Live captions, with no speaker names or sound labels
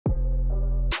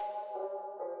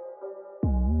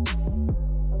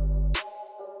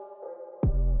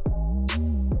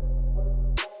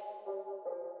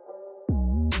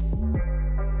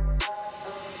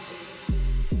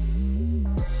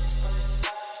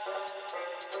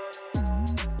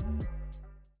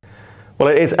Well,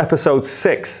 it is episode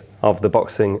 6 of the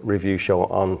boxing review show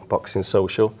on Boxing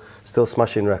Social. Still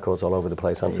smashing records all over the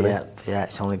place, Anthony. Yeah,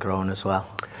 it's only grown as well.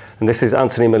 And this is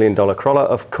Anthony $1 Million Crolla,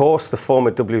 of course, the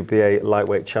former WBA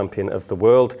lightweight champion of the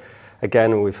world.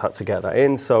 Again, we've had to get that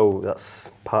in, so that's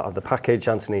part of the package.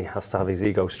 Anthony has to have his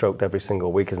ego stroked every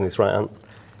single week, isn't this right, Ant?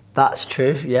 That's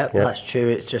true, yeah, that's true.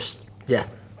 It's just,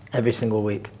 every single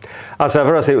week. As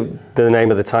ever, the name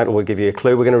of the title will give you a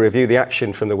clue. We're going to review the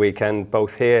action from the weekend,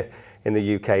 both here in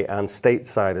the UK and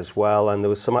stateside as well. And there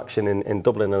was some action in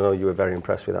Dublin. I know you were very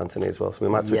impressed with Anthony as well, so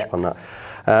we might touch upon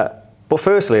that. But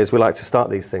firstly, as we like to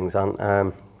start these things, Ant,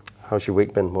 how's your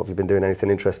week been? What have you been doing? Anything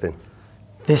interesting?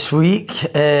 This week,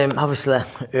 obviously,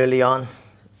 early on,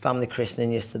 family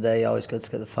christening yesterday. Always good to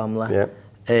get the family. Yeah.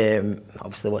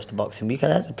 Obviously, watched the boxing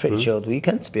weekend. It's a pretty chilled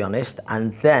weekend, to be honest.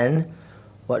 And then,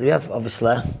 what do we have?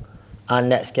 Obviously, our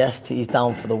next guest, he's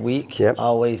down for the week. Yep.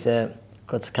 Always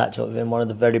good to catch up with him. One of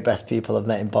the very best people I've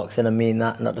met in boxing. I mean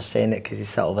that, not just saying it because he's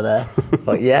sat over there.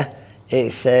 But yeah,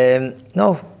 it's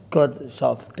good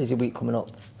sort of busy week coming up.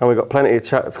 And we've got plenty of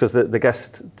chats because the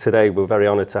guest today, we're very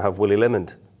honoured to have Willie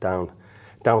Limond down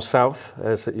south,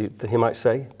 as he might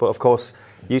say. But of course,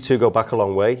 you two go back a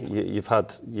long way. You've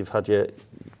had your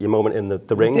moment in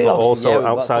the ring, but also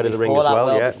outside of the ring as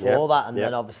well. Before that, and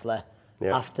then obviously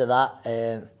after that,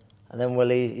 and then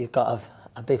Willie, you've got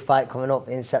a big fight coming up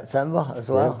in September as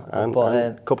well. And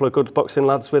a couple of good boxing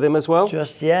lads with him as well.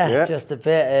 Just a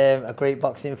bit. A great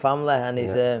boxing family, and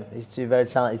his two very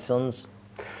talented sons.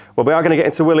 Well, we are going to get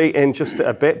into Willie in just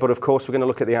a bit, but of course we're going to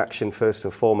look at the action first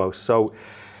and foremost. So,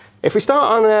 if we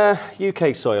start on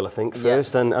UK soil, I think,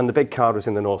 first, and the big card was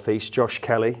in the northeast. Josh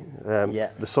Kelly,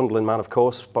 the Sunderland man, of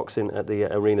course, boxing at the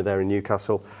arena there in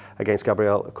Newcastle against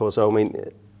Gabriel Corzo. I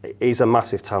mean, he's a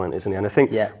massive talent, isn't he? And I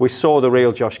think we saw the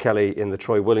real Josh Kelly in the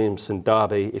Troy Williamson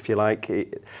derby, if you like.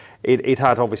 He'd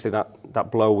had, obviously,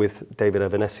 that blow with David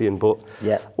Evanesian, but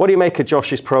what do you make of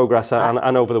Josh's progress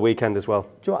and over the weekend as well? Do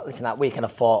you know what? Listen, that weekend I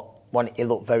thought, he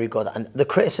looked very good. And the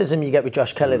criticism you get with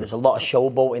Josh Kelly, there's a lot of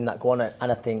showboating that go on,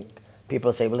 and I think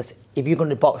people say, well, listen, if you're going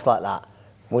to box like that,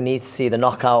 we need to see the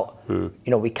knockout. You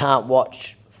know, we can't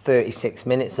watch 36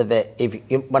 minutes of it.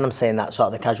 When I'm saying that, sort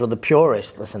of the casual, the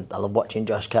purist, listen, I love watching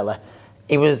Josh Kelly.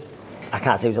 I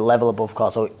can't say he was a level above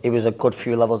Corzo, he was a good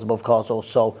few levels above Corzo,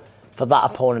 so for that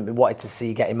opponent, we wanted to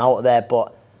see get him out of there.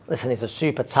 But listen, he's a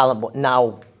super talent, but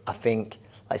now I think,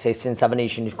 like I say, since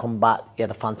Evanesian has come back, he had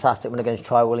a fantastic win against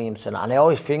Troy Williamson, and I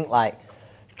always think like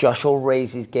Josh will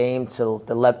raise his game to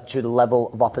the level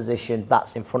of opposition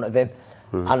that's in front of him.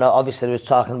 And obviously there was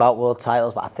talking about world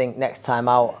titles, but I think next time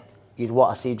out you'd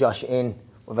want to see Josh in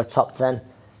with a top 10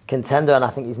 contender, and I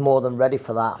think he's more than ready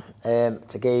for that,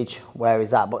 to gauge where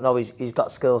he's at. But no, he's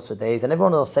got skills for days, and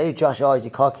everyone will say, Josh, is he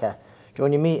cocky? Do you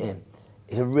when you meet him,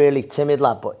 he's a really timid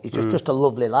lad, but he's just a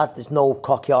lovely lad. There's no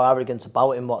cocky or arrogance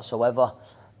about him whatsoever.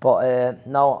 But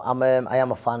no, I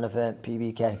am a fan of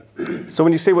PBK. So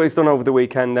when you see what he's done over the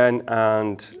weekend then,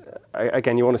 and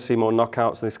again, you want to see more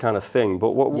knockouts and this kind of thing,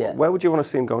 but where would you want to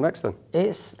see him go next then?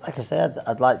 It's, like I said,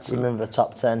 I'd like to see him with a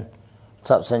top 10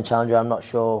 challenger. I'm not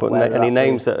sure. But any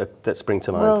names that spring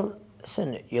to mind? Well,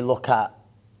 listen, you look at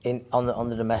on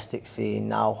the domestic scene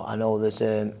now, I know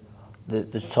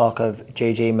there's talk of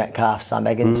JJ Metcalf, Sam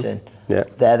Egginton.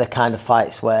 They're the kind of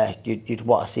fights where you'd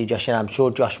want to see Josh in. I'm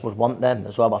sure Josh would want them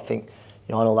as well, but I think,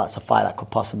 I know that's a fight that could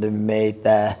possibly be made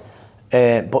there.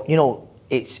 But,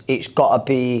 it's got to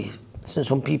be,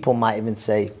 some people might even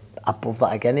say, above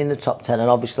that again in the top 10. And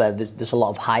obviously, there's a lot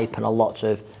of hype and a lot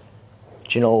of,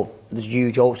 there's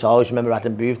huge hopes. I always remember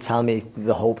Adam Booth telling me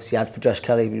the hopes he had for Josh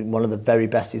Kelly, one of the very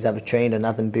best he's ever trained. And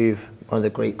Adam Booth, one of the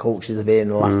great coaches of here in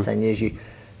the last 10 years, you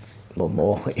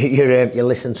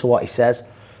listen to what he says.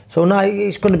 So no,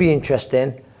 it's going to be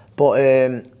interesting, but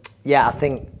I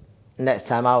think next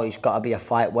time out it's got to be a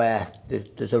fight where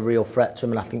there's a real threat to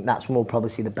him, and I think that's when we'll probably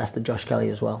see the best of Josh Kelly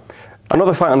as well.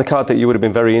 Another fight on the card that you would have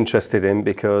been very interested in,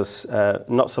 because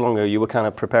not so long ago you were kind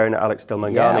of preparing Alex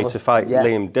Delmangani to fight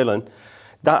Liam Dillon.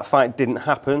 That fight didn't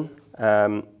happen.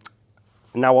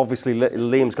 Now, obviously,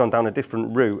 Liam's gone down a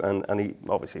different route, and he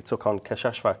obviously took on Kesh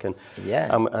Ashfaq,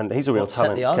 and he's a real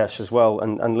talent, Kesh, as well,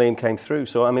 and Liam came through.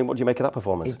 So, I mean, what do you make of that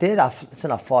performance? He did. I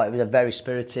thought it was a very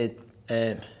spirited,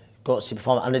 gutsy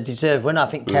performance, and a deserved winner. I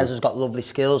think Kesh has got lovely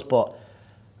skills, but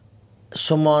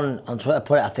someone on Twitter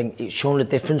put it, I think it's shown the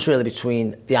difference, really,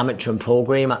 between the amateur and pro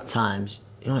game at times.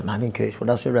 It might have been Curtis, what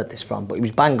else we read this from, but he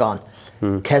was bang on.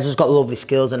 Kesh has got lovely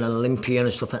skills and an Olympian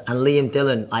and stuff, and Liam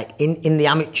Dillon, like, in the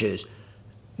amateurs,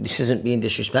 this isn't being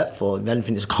disrespectful. If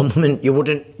anything, it's a compliment. You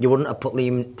wouldn't have put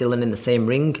Liam Dillon in the same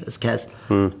ring as Kez.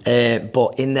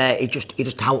 But in there, he just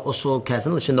out hustled Kez.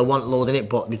 And listen, they weren't loading it,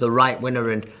 but he was the right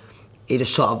winner, and he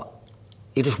just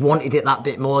wanted it that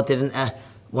bit more, didn't he?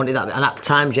 Wanted that bit. And at the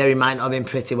time, Jerry might not have been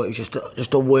pretty, but he was just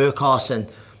a workhorse. And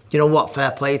you know what? Fair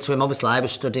play to him. Obviously, I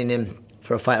was studying him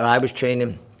for a fighter. I was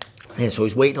training, and so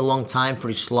he's waited a long time for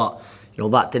his slot. You know,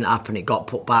 that didn't happen. It got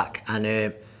put back,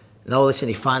 and. No, listen,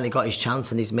 he finally got his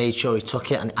chance and he's made sure he took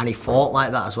it, and he fought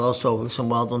like that as well. So, listen,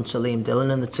 well done to Liam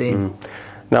Dillon and the team.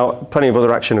 Now, plenty of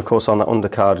other action, of course, on that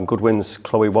undercard, and good wins.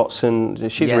 Chloe Watson,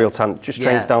 she's a real talent. Just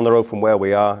trains down the road from where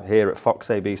we are here at Fox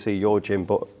ABC, your gym,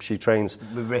 but she trains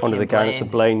under the guidance of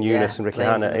Blaine Eunice and Ricky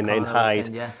Hanna in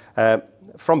Hyde.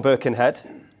 From Birkenhead.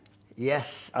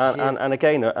 Yes. And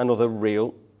again, another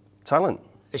real talent.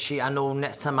 I know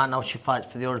next time out now she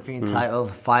fights for the European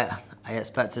title, I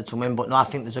expect her to win, but no, I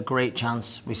think there's a great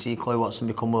chance we see Chloe Watson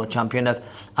become world champion.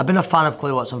 I've been a fan of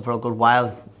Chloe Watson for a good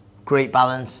while. Great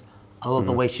balance. I love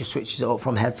the way she switches it up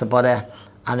from head to body.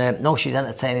 And no, she's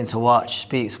entertaining to watch,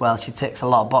 speaks well, she ticks a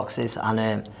lot of boxes,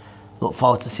 and look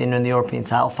forward to seeing her in the European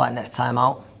title fight next time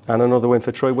out. And another win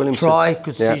for Troy Williamson. Troy,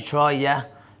 good to see Troy,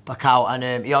 back out.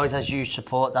 And he always has huge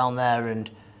support down there, and,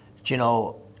 you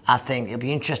know, I think it'll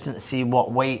be interesting to see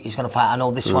what weight he's going to fight. I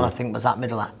know this one, I think, was that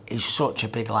middle. He's such a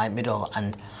big light middle,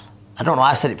 and I don't know,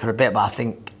 I've said it for a bit, but I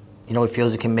think, you know, he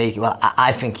feels he can make it. Well,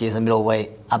 I think he is a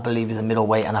middleweight. I believe he's a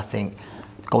middleweight, and I think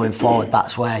going forward,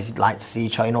 that's where you'd like to see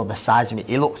each other. You know, the size of it.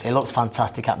 He looks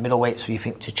fantastic at middleweight, so you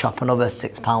think to chop another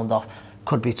 6 pound off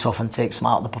could be tough and take some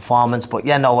out of the performance. But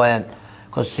yeah, no,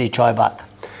 good to see Troy back.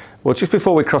 Well, just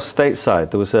before we cross stateside,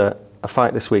 there was a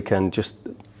fight this weekend, just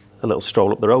a little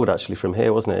stroll up the road actually from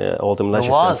here, wasn't it, at Oldham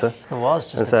Leisure Centre? There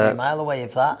was, just a few mile away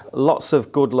of that. Lots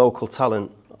of good local talent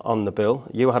on the bill.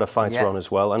 You had a fighter on as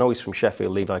well. I know he's from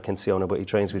Sheffield, Levi Kinciona, but he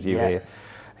trains with you here.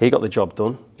 He got the job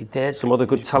done. He did. Some other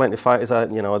good talented fighters,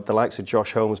 you know, the likes of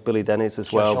Josh Holmes, Billy Dennis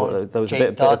as well. But there was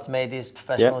Jake Dodd made his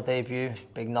professional debut,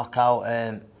 big knockout.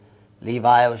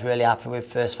 Levi, I was really happy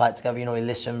with, first fight together. You know, he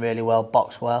listened really well,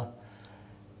 boxed well.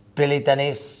 Billy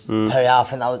Dennis, Perry, I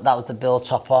think that was the bill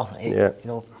topper. You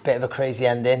know, bit of a crazy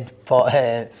ending,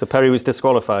 but so Perry was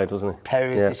disqualified, wasn't he?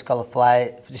 Perry was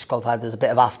disqualified. There's a bit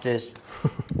of afters,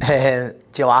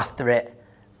 after it.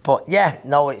 But yeah,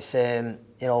 no, it's you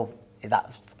know,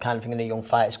 that kind of thing in a young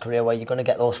fighter's career where you're going to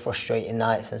get those frustrating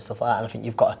nights and stuff like that. And I think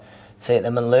you've got to take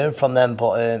them and learn from them.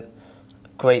 But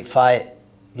great fight.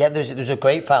 Yeah, there's a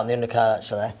great fight on the undercard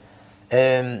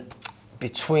actually.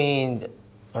 Between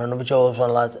another Joel's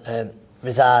one lads,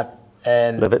 Rizad.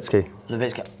 Levitsky.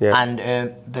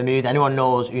 And Bermude. Anyone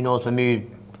who knows Bermude,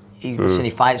 he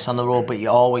fights on the road, but he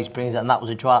always brings it, and that was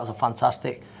a draw. That was a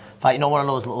fantastic fight. You know, one of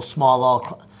those little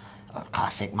small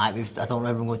classic might be, I don't know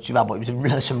if I'm going too bad, but it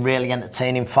was some really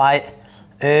entertaining fight.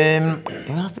 Who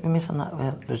else did we miss on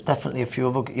that? There's definitely a few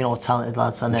other, you know, talented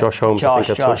lads. And Josh Holmes, I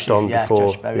think I touched on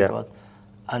before. Josh, very good.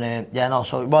 And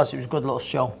so it was a good little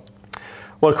show.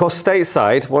 Well, of course,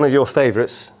 stateside, one of your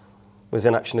favourites was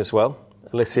in action as well.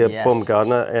 Alycia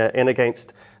Baumgardner in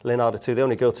against Linardatou, the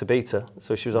only girl to beat her.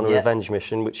 So she was on a revenge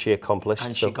mission, which she accomplished.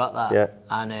 And she got that. Yeah.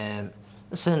 And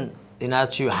listen,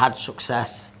 Linardatou had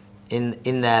success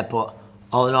in there, but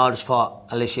all in all, I just thought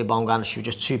Alycia Baumgardner, she was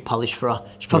just too polished for her.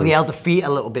 She probably held the feet a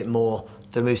little bit more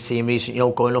than we've seen recently. You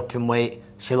know, going up in weight,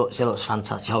 she looks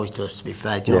fantastic. She always does, to be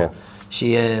fair. You know,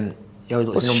 she.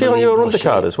 Was she on your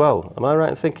undercard as well? Am I right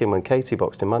in thinking when Katie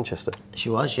boxed in Manchester? She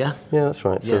was, yeah. Yeah, that's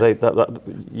right. So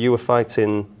you were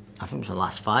fighting. I think it was the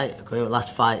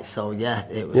last fight. So yeah,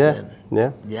 it was.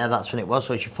 Yeah, that's when it was.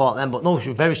 So she fought then, but no, she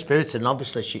was very spirited, and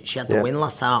obviously she had the win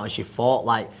last time out, and she fought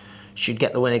like she'd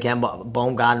get the win again. But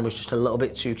Baumgardner was just a little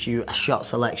bit too cute. Her shot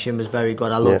selection was very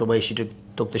good. I love the way she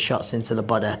dug the shots into the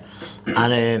body,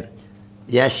 and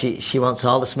she wants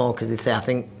all the smoke, as they say. I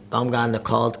think Baumgardner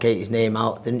called Katie's name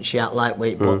out, didn't she, at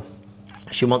lightweight, but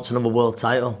she wants another world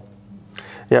title.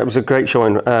 Yeah, it was a great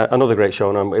showing, another great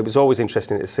showing. It was always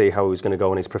interesting to see how he was going to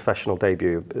go on his professional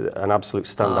debut, an absolute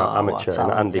standout amateur,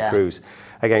 Andy Cruz,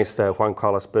 against Juan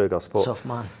Carlos Burgos. But tough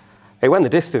man. It went the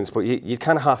distance, but you'd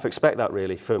kind of half expect that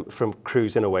really from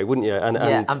Cruz in a way, wouldn't you?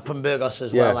 And from Burgos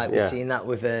as well, we've seen that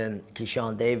with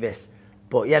Keyshawn Davis.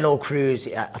 But yeah, no, Cruz,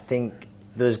 I think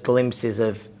there's glimpses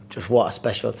of just what a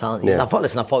special talent he is. I thought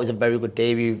it was a very good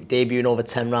debut in over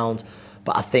 10 rounds.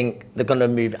 But I think they're going to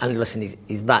move, and listen,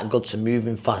 he's that good to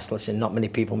moving fast. Listen, not many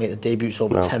people make the debuts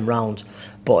over 10 rounds.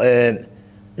 But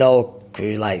no,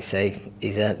 Cruz, like I say,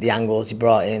 the angles he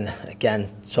brought in, again,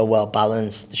 so well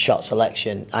balanced, the shot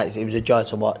selection, it was a joy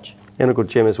to watch. In a good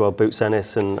gym as well, Boots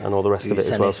Ennis and all the rest of it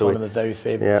as well. So one of my very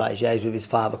favourite fighters. Yeah, he's with his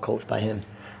father, coached by him.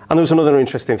 And there was another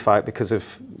interesting fight because of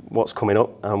what's coming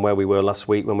up and where we were last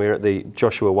week when we were at the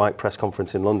Joshua White press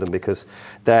conference in London, because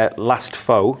their last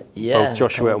foe, both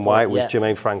Joshua and White, was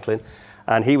Jermaine Franklin.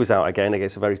 And he was out again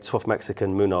against a very tough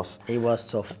Mexican, Munoz. He was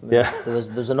tough. Yeah. There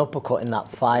was an uppercut in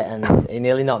that fight, and he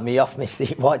nearly knocked me off my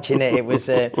seat watching it. It was,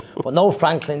 but no,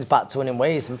 Franklin's back to winning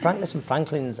ways, and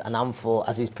Franklin's an handful,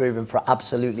 as he's proven for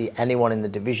absolutely anyone in the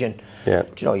division. Yeah. Do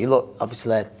you know, you look,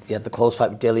 obviously he had the close fight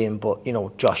with Dillian, but you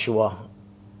know, Joshua,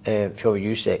 Fury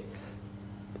Usyk,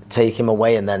 take him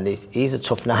away, and then he's a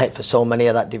tough night for so many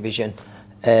of that division.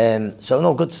 So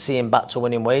no, good to see him back to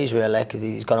winning ways really, because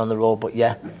he's gone on the road. But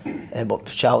yeah, but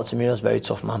shout out to Munoz, very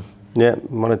tough man. Yeah,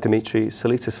 one of Dimitri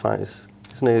Salita's fighters,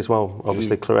 isn't he as well?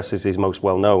 Obviously, Claressa is his most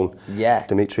well known. Yeah,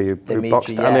 Dimitri who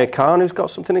boxed Amir Khan, who's got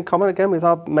something in common again with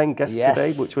our main guest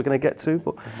today, which we're going to get to.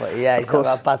 But yeah, he's not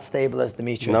that bad stable as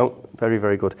Dimitri. No, very,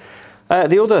 very good.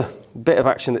 The other bit of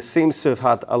action that seems to have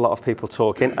had a lot of people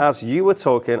talking, as you were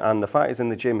talking, and the fighters in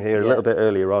the gym here a little bit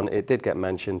earlier on, it did get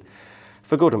mentioned.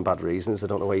 For good and bad reasons, I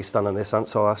don't know where you stand on this, Ant,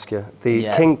 so I'll ask you. The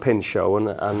Kingpin show and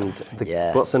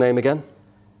the, what's the name again?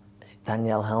 Is it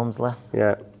Danielle Helmsley?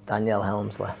 Yeah. Danielle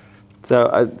Helmsley. So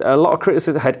a lot of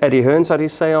criticism. Had Eddie Hearns had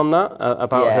his say on that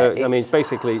about her. I mean,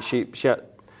 basically, she had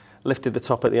lifted the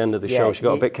top at the end of the show. She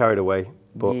got a bit carried away.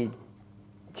 But do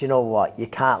you know what? You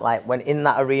can't, like, when in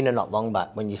that arena not long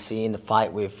back, when you're seeing the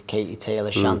fight with Katie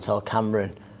Taylor, Chantel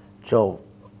Cameron, Joe.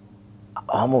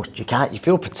 Almost you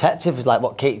feel protective of like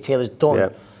what Katie Taylor's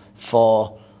done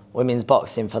for women's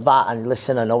boxing, for that. And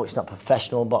listen, I know it's not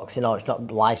professional boxing, or it's not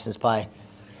licensed by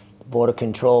Border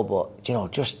Control, but you know,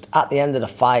 just at the end of the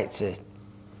fight to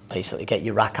basically get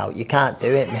your rack out, you can't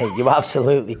do it, mate. You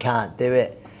absolutely can't do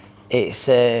it. It's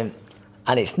and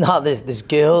it's not, there's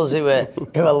girls who are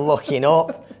looking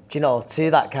up, you know,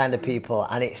 to that kind of people,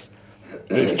 and it's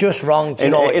just wrong.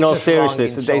 In all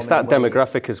seriousness, it's that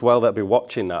demographic as well that'll be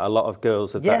watching that. A lot of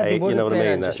girls at that age, you know what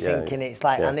I mean? Just thinking, it's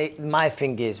like, my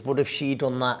thing is, would have she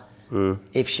done that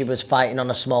if she was fighting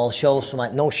on a small show? So I'm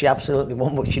like, no, she absolutely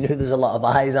won't, but she knew there's a lot of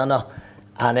eyes on her.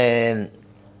 And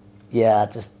I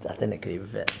didn't agree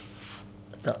with it.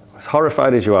 As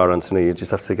horrified as you are, Anthony, you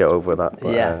just have to get over that.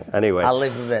 But, anyway. I'll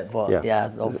live with it, but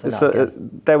so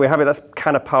there we have it. That's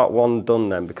kind of part one done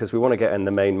then, because we want to get in the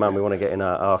main man. We want to get in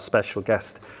our special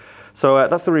guest. So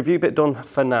that's the review bit done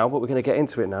for now, but we're going to get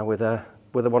into it now with the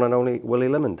one and only Willie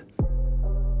Limond.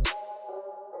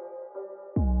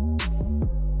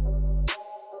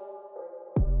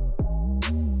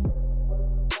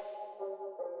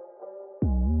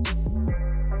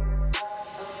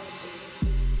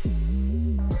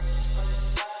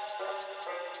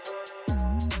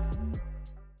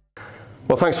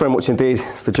 Well, thanks very much indeed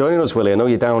for joining us, Willie. I know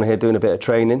you're down here doing a bit of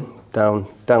training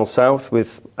down south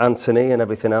with Anthony and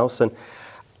everything else,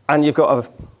 and you've got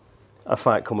a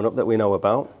fight coming up that we know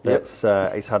about. That's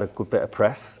it's had a good bit of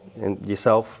press. And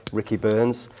yourself, Ricky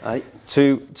Burns,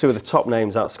 two of the top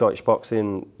names out of Scottish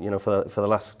boxing, you know, for the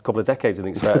last couple of decades. I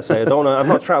think it's fair to say. I don't know. I'm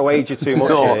not trying to age you too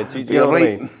much here. Do you know what I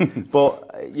mean?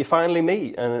 But you finally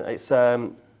meet, and it's.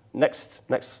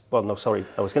 Well, no, sorry,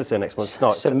 I was going to say next month.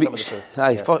 No, September the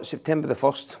 1st. September the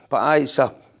 1st. But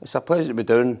it's a pleasure to be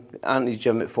down. Anthony's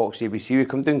gym at Fox ABC. We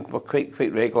come down, we're quite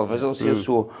regular visitors here,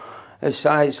 so it's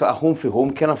like a home for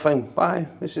home kind of thing. But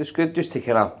it's good just to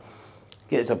kind of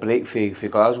get us a break for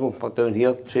Glasgow. We're down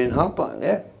here training hard, but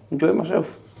enjoying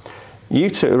myself. You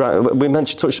two, right, we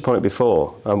touched upon it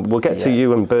before. We'll get to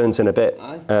you and Burns in a bit,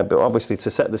 but obviously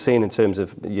to set the scene in terms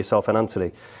of yourself and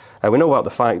Anthony. We know about the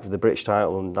fight for the British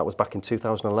title, and that was back in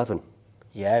 2011.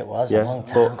 Yeah, it was a long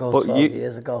time ago, 12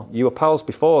 years ago. You were pals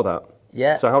before that.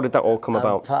 Yeah. So how did that all come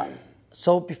about?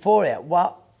 So before it,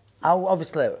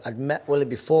 I'd met Willie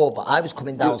before, but I was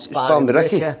coming down sparring with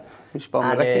Ricky.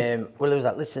 And Willie was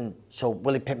like, listen, so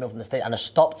Willie picked me up from the state, and I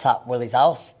stopped at Willie's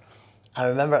house. I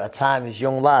remember at the time, as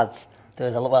young lads, there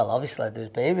was obviously there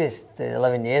was babies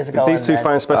 11 years ago. These two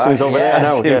fine specimens over there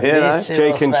now,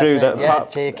 Jake and Drew,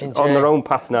 on their own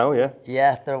path now,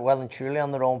 Yeah, they're well and truly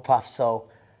on their own path. So,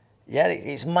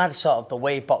 it's mad sort of the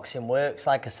way boxing works.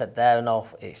 Like I said there,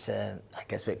 it's I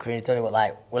guess a bit cringy, don't it? But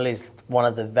like Willie's one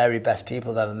of the very best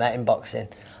people I've ever met in boxing,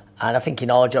 and I think in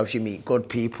all jobs you meet good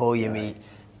people, you meet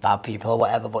bad people or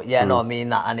whatever. But I mean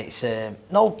that, and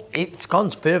it's gone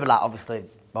further that obviously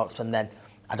boxing. Then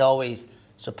I'd always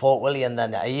support Willie, and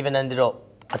then I even ended up,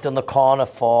 I'd done the corner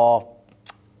for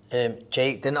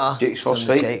Jake, didn't I? Jake's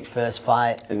first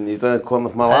fight. And you've done the corner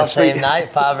for my last fight. Same night,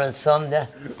 father and son,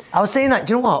 I was saying that,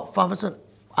 do you know what, father and son,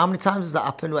 how many times has that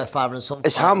happened where father and son?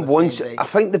 It's happened once. I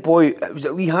think the boy, was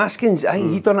it Lee Haskins? I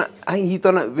think he done it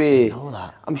with, I know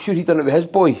that. I'm sure he done it with his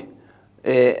boy.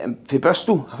 For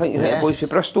Bristol, I think you hit the boys for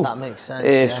Bristol. That makes sense.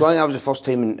 So I think that was the first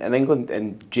time in England,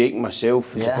 and Jake and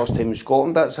myself was the first time in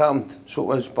Scotland that's happened. So it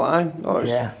was, but it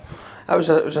was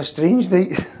a strange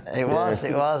night. It was.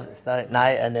 It's that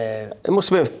night, and it must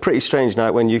have been a pretty strange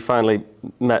night when you finally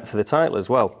met for the title as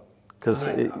well. Because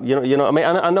you know what I mean.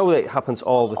 I know that it happens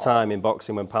all the time in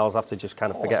boxing when pals have to just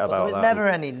kind of forget about that. There was never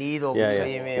any needle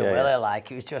between me and Willie.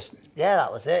 Like it was just,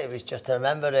 that was it. It was just, I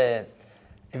remember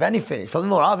if anything, it's probably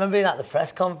more. I remember being at the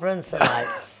press conference and like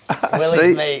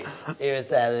Willie's mates. He was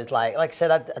there. It was like I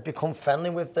said, I'd become friendly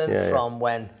with them from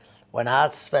when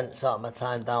I'd spent sort of my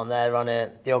time down there on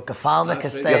the old Gafalnick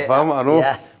estate. Gafalnick, I know.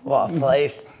 Yeah, what a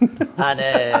place. And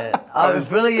it was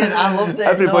brilliant. I loved it.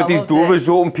 Everybody's door was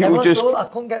open. People just. I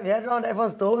couldn't get my head around.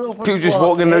 Everyone's door was open. People just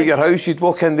walking out your house. You'd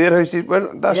walk in their house.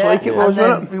 That's like it was,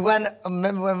 wasn't it? We went. I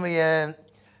remember when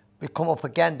we come up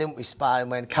again, didn't we? Sparring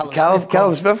when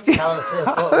Callum Smith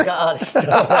got out his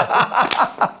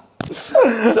door.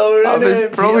 So we're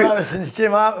in Harrison's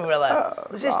gym, aren't we? We're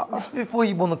like, was this before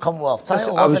you won the Commonwealth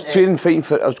title? I was training,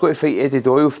 I was going to fight Eddie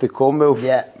Doyle for the Commonwealth.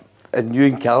 Yeah. And you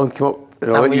and Callum came up,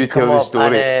 and I'll let you tell the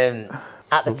story. And,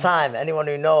 at the time, anyone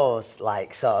who knows,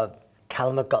 like, sort of,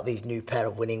 Callum had got these new pair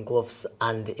of winning gloves,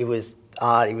 and he was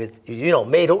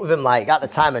made up with him, like, at the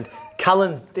time. And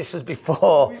Callum, this was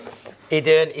before he'd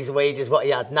earned his wages, what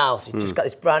he had now. So he just got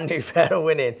this brand new pair of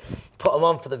winning, put them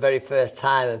on for the very first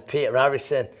time, and Peter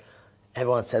Harrison.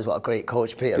 Everyone says what a great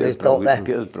coach Peter is, don't they?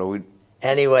 Peter's brilliant.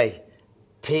 Anyway,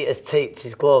 Peter's taped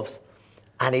his gloves,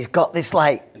 and he's got this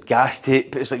like gas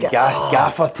tape. It's like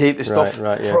gaffer tape and stuff.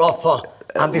 Proper.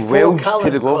 And before Callum to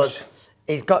the gloves,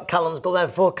 he's got Callum's glove there.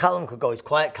 Before Callum could go, he's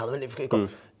quiet. Callum, he's got,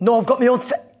 no, I've got my own.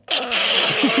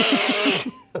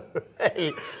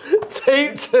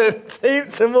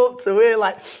 Taped him up to here.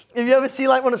 Like, if you ever see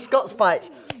like one of Scott's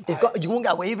fights. You won't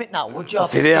get away with it now, would you?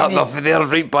 For there,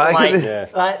 right back.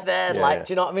 Like, right there, like,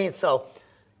 do you know what I mean? So,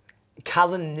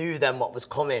 Callum knew then what was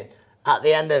coming at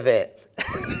the end of it.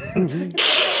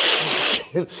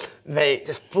 Mate,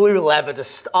 just blue leather,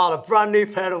 a brand new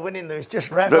pair of winning. There was just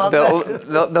red on there.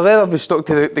 The leather was stuck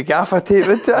to the gaffer tape,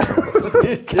 wasn't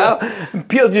it?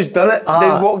 Peter just done it,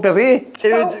 then walked away.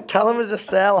 Callum was just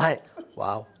there like,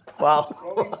 wow.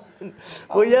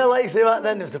 Well, yeah, like I say back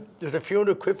then, there was a few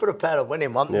 £100 for a pair of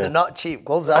winning ones. They're not cheap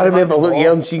gloves. I remember looking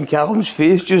here and seeing Callum's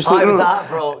face just looking. It was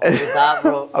heartbroken.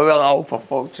 I went, oh, for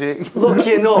fuck's sake.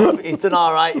 Lucky enough, he's done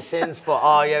all right since,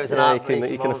 but it was an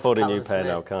heartbreaking. You can afford a new pair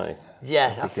now, can't he?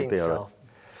 Yeah, I think so. Right.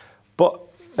 But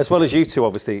as well as you two,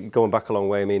 obviously, going back a long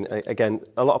way, I mean, again,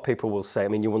 a lot of people will say, I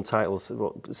mean, you won titles,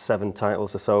 7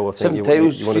 titles or so, I think. 7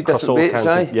 titles, you won across all kinds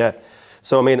of, yeah.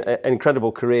 So, I mean, an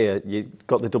incredible career. You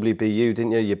got the WBU,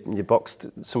 didn't you? You boxed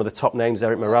some of the top names,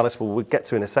 Eric Morales, we'll get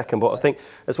to in a second. But I think,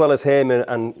 as well as him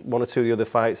and one or two of the other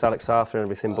fights, Alex Arthur and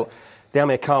everything, but the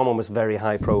Amir Khan one was very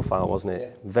high profile, wasn't it?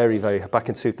 Yeah. Very, very, back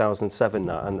in 2007,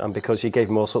 that, and because you gave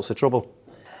him all sorts of trouble.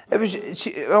 It was,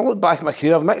 I look back at my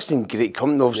career, I've mixed in great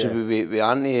company, obviously, with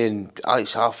Anthony and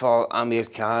Alex Arthur, Amir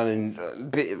Khan, and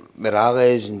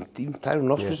Morales, and even Tyrone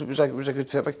Ross was a good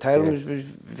fit. Big Tyrone was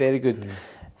very good.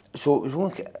 So it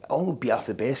was only beat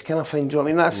after the best kind of thing. Do you know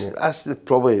what I mean? That's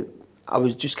probably, I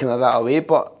was just kind of that away.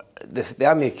 But the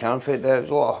Amir Khan fight, there was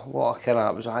a lot of kind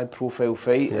of, it was a high profile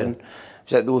fight, and it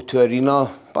was at the O2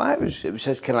 Arena. But it was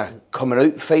his kind of coming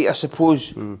out fight, I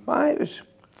suppose. But it was,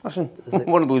 listen,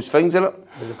 one of those things, isn't it?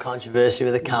 There's a controversy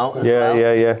with the count as well.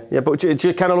 Yeah. But do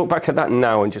you kind of look back at that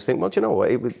now and just think, well, do you know what?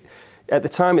 At the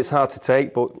time, it's hard to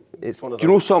take, but it's one of those. Do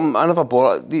you know something? I never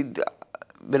bought it.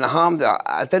 When it happened,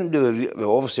 I didn't do it,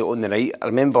 well, obviously on the night. I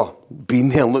remember being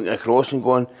there and looking across and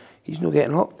going, he's not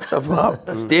getting up. So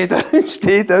stay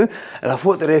down. And I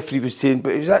thought the referee was saying,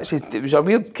 but it was a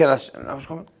weird kind of, and I was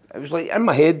going, it was like in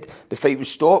my head, the fight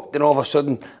was stopped, then all of a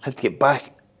sudden I had to get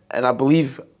back, and I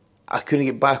believe I couldn't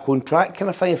get back on track kind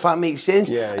of thing, if that makes sense.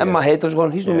 In my head I was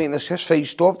going, he's not making this fight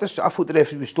stop. I thought the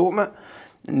referee was stopping it.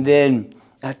 And then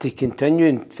I had to continue,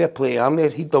 and fair play to Amir,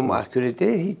 he'd done what I could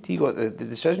do. He got the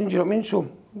decision, do you know what I mean?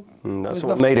 So that's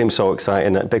what made him so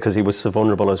exciting, because he was so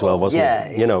vulnerable as well,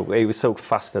 wasn't he? You know, he was so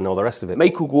fast and all the rest of it.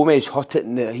 Michael Gomez hit it,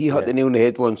 hit the nail on the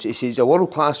head once. He says, a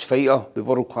world-class fighter with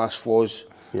world-class flaws.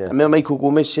 I remember Michael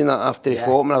Gomez saying that after he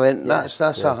fought him, and I went, that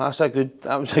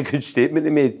was a good statement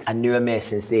he made. I knew Amir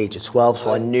since the age of 12,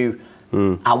 so I knew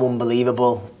how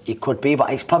unbelievable he could be.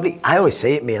 But it's probably, I always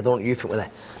say it, me, I don't know what you think with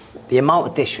it. The amount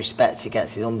of disrespect he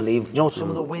gets is unbelievable. You know, some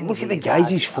of the wins. Look at the guys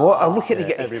he's fought. Look at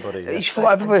everybody. He's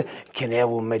fought everybody.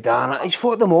 Canelo, Maidana. He's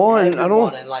fought them all. And I know.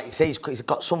 And like you say, he's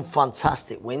got some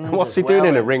fantastic wins. What's he doing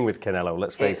in a ring with Canelo?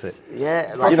 Let's face it.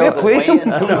 Yeah, like fair play. Doing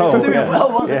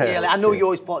well, wasn't he? I know you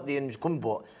always thought the end was coming,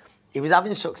 but he was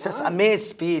having success. Amir's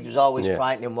speed was always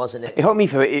frightening, wasn't it? He hooked me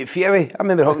for 8 feet away. I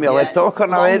remember hooking me a left uppercut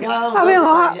and I went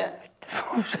like that.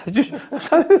 Just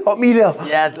hooked me there.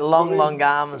 Yeah, the long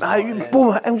arms.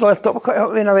 Boom, it was a left uppercut, he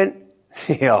hooked me and I went,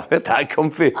 yeah, where'd that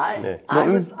come from? I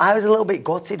was a little bit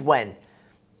gutted when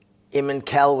him and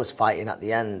Kel was fighting at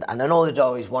the end, and I know they'd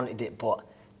always wanted it, but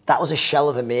that was a shell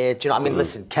of Amir. Do you know what I mean?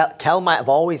 Listen, Kel might have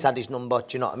always had his number. Do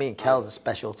you know what I mean? Kel's a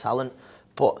special talent,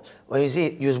 but when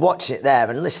he was watching it there,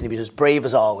 and listen, he was as brave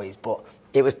as always, but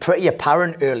it was pretty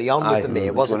apparent early on with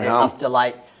Amir, wasn't it? After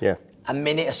like a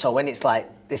minute or so, when it's like,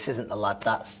 this isn't the lad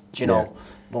that's, you know,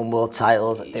 won world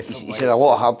titles at different He said a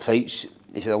lot of hard fights.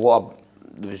 He said there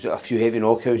was a few heavy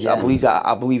knockouts.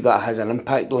 I believe that has an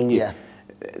impact on you. Yeah.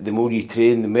 The more you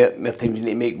train, the more times you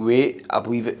need to make weight. I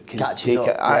believe it can take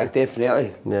it.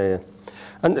 Definitely. Yeah.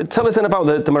 And tell us then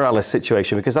about the Morales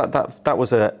situation, because that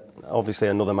was obviously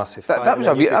another massive fight. That was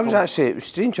actually, it was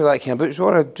strange how that came about.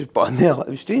 Sorry, I just put in there. It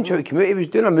was strange how it came out. He was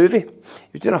doing a movie. He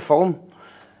was doing a film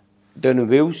down in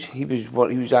Wales. He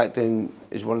was acting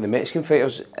as one of the Mexican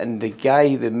fighters, and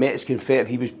the Mexican fighter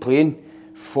he was playing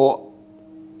fought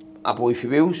a boy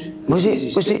from Wales. Was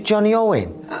it Johnny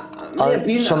Owen?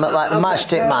 Something like the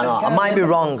matchstick man. I might be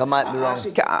wrong.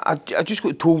 I just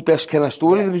got told this kind of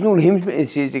story. There was no names, but he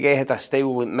says the guy had a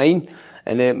style like mine,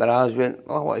 and Morales went,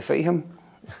 "Oh, I want to fight him,"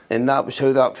 and that was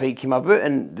how that fight came about.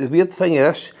 And the weird thing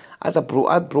is, I'd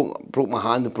broke my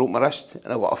hand and broke my wrist,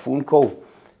 and I got a phone call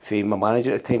from my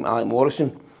manager at the time, Alec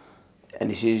Morrison,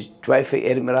 and he says, "Do you want to fight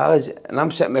Eric Morales?" And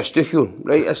I'm sitting with a studio,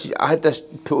 right? I had this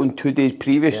put on 2 days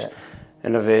previous,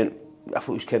 and I went, I thought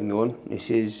he was kidding me on. He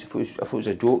says, I thought it was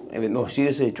a joke. He went, "No,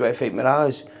 seriously, do you want to fight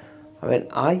Morales?" I went,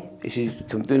 "Aye." He says,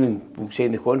 "Come down and we'll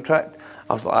sign the contract."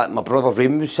 After that, my brother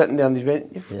Raymond was sitting there and he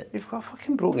went, "You've got a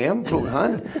fucking broken arm, broken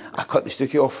hand." I cut the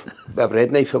sticky off with a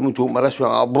bread knife, and broke my wrist.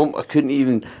 I couldn't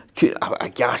even, I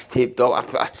gas taped up.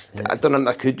 I done anything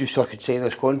I could just so I could sign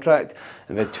this contract.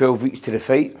 And we had 12 weeks to the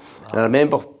fight. And I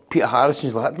remember Peter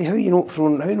Harrison's like, "How are you not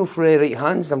throwing right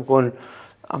hands?" And I'm going,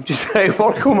 "I'm just trying to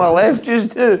work on my left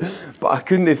just now." But I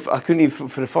couldn't,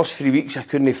 for the first 3 weeks, I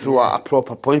couldn't throw a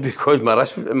proper punch because my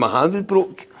wrist and my hand was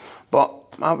broke. But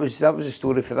that was the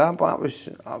story for that. But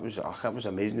that was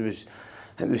amazing.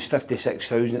 It was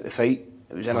 56,000 at the fight.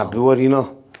 It was in a bull arena.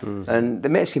 And the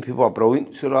Mexican people are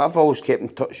brilliant. So I've always kept in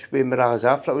touch with Morales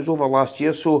after. It was over last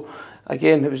year. So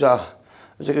again, it was a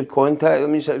good contact. I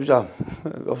mean, it was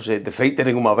obviously the fight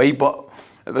didn't go my way, but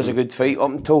it was a good fight up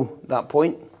until that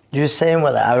point. You were saying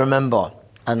with it, I remember,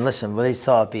 and listen, really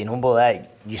sort of being humble there,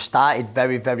 you started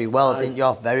very, very well, didn't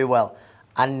you? Very well.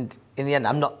 And in the end,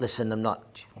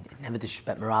 never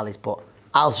disrespect Morales, but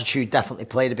altitude definitely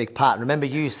played a big part. And remember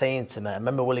you saying to me, I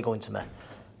remember Willie going to me,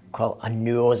 "Croll, I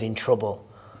knew I was in trouble.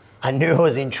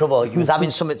 You was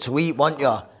having something to eat, weren't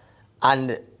you?"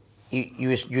 And you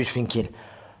was thinking,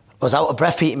 I was out of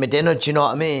breath eating my dinner, do you know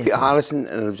what I mean? Peter Harrison,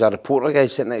 and there was a reporter guy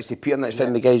sitting next to Peter, next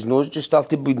thing the guy's nose just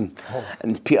started bleeding.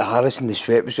 And Peter Harrison, the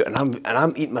sweat was out, and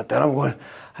I'm eating my dinner, I'm going,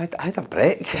 I had a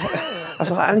break. I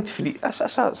was like,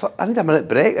 I need a minute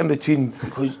break in between,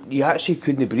 because you actually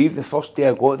couldn't breathe. The first day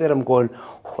I got there, I'm going,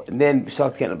 and then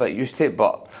started getting a bit used to it,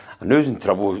 but I knew I was in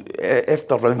trouble.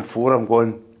 After round 4, I'm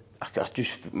going,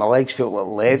 my legs felt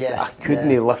like lead. I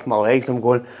couldn't lift my legs. I'm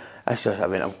going, I'm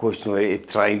going to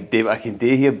try and do what I can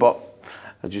do here, but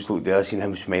I just looked there, I seen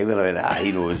him smiling, I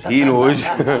went, he knows.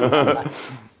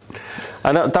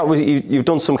 And that was, you've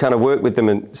done some kind of work with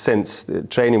them since,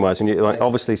 training-wise, and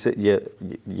obviously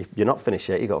you're not finished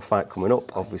yet, you've got a fight coming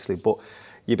up, obviously, but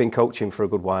you've been coaching for a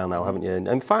good while now, haven't you? And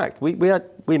in fact, we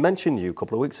mentioned you a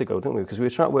couple of weeks ago, didn't we? Because we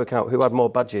were trying to work out who had more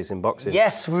badges in boxing.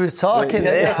 Yes, we were talking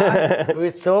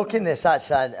this.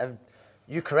 Actually.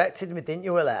 You corrected me, didn't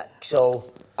you, Willie?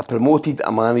 So I promoted,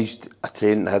 I managed, I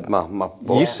trained, I had my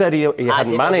boss. You said you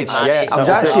hadn't managed. Yeah, I was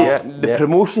actually, the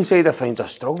promotion side of things, I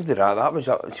struggled with that. That was,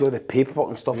 see all the paperwork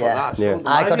and stuff like that.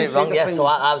 I got it wrong, so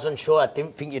I was unsure. I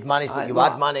didn't think you'd managed, but you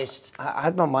had managed. I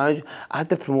had my manager, I had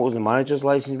the promoters and managers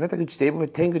licence. We had a good stable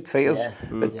with 10 good fighters.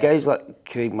 But guys like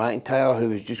Craig McIntyre, who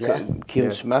was just got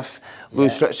Kieran Smith,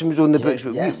 Lewis Ritson was on the books.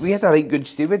 We had a right good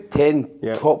stable, we had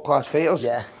 10 top class fighters.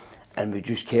 And we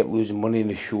just kept losing money in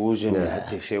the shows, and we had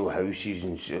to sell houses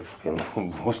and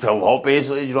lost a lot,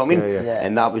 basically, you know what I mean?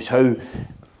 And that was how,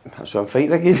 that's what I'm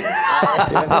fighting again.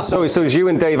 So it's you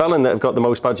and Dave Allen that have got the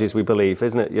most badges, we believe,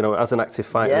 isn't it? You know, as an active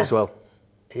fighter as well.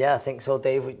 Yeah, I think so,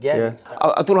 Dave.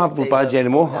 I don't have no badge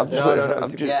anymore. I've just got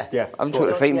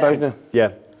the fighting badge now.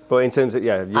 Yeah. But in terms of,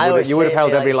 you would have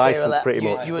held every licence pretty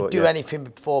much. You would do anything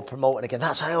before promoting again.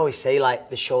 That's why I always say, like,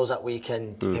 the shows that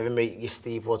weekend, you meet your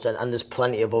Steve Woods, and there's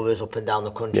plenty of others up and down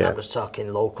the country. I'm just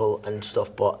talking local and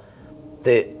stuff, but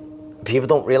people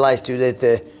don't realise, do they,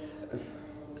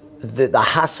 the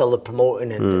hassle of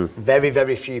promoting, and very,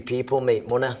 very few people make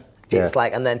money. It's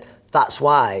like, and then that's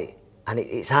why, and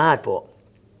it's hard, but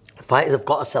fighters have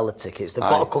got to sell the tickets, they've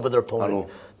got to cover their opponent,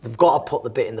 they've got to put the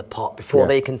bit in the pot before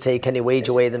they can take any wage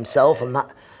away themselves, and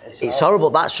that, it's horrible.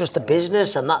 That's just the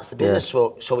business, and that's the business.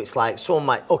 So it's like,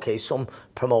 some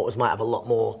promoters might have a lot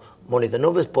more money than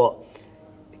others, but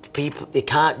people, they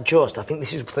can't just, I think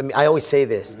this is, for me, I always say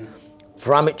this,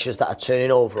 for amateurs that are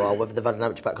turning over, or whether they've had an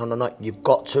amateur background or not, you've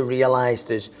got to realise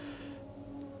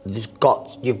you've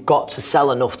got to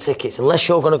sell enough tickets. Unless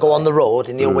you're going to go on the road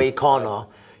in the away corner,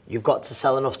 you've got to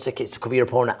sell enough tickets to cover your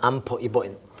opponent and put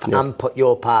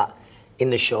your part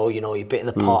in the show, you know, your bit in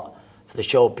the pot for the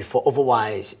show. Before,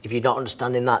 otherwise, if you're not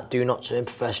understanding that, do not turn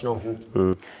professional.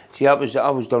 See, I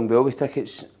was done well with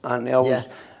tickets, and I was,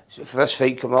 for this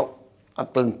fight come up,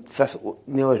 I've done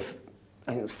nearly,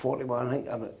 I think it's 41, I think,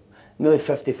 nearly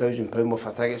 £50,000 worth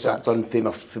of tickets I've done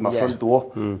for my front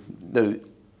door. Now,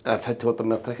 I've had to order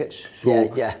more tickets.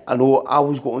 So I know I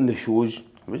was going to the shows, it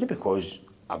wasn't because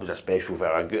I was a special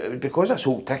very good, it was because I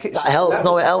sold tickets. That helped,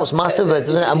 no, it helps massively,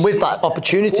 doesn't it? And with that,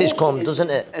 opportunities come, doesn't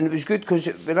it? And it was good because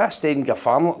when I stayed in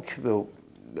Garfarmlock, well,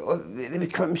 they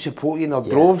would come and support you in their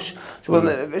droves. So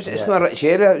it's not a rich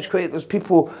area, it's quite, there's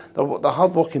people, they're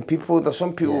hard-working people, there's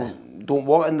some people don't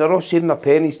work, and they're all saving their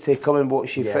pennies to come and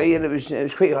watch you fight, and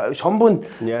it was humbling. Do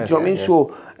you know what I mean?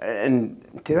 So,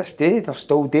 and to this day, they're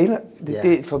still doing it. They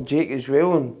do it for Jake as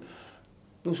well, and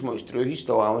not so much Drew, he's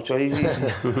still amateur.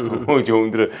 Oh,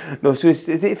 Drew. No, so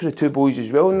they do it for the two boys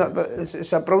as well, and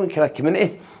it's a brilliant kind of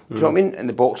community. Do you know what I mean? And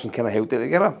the boxing kind of held it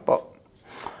together. But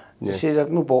as I say,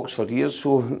 I've no boxed for years,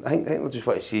 so I think they'll just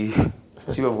want to see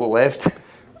what we've got left.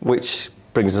 Which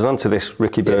brings us on to this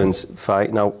Ricky Burns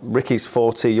fight. Now, Ricky's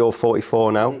 40, you're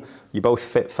 44 now. You're both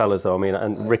fit fellas, though. I mean,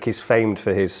 and Ricky's famed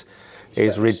for his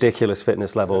ridiculous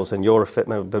fitness levels, and you're a fit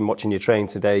man. I've been watching you train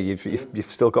today. You've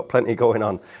still got plenty going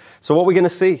on. So what are we going to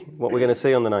see? What are we going to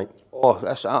see on the night? Oh,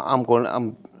 I'm going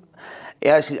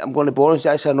to be honest. It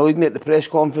actually annoyed me at the press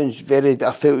conference.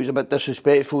 I felt it was a bit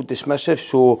disrespectful, dismissive.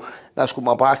 So that's got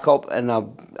my back up, and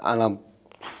I'm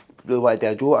really want to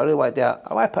do a joke. I really want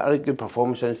to put a really good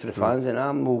performance in for the fans, and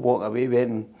I'm no walk away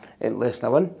with it less than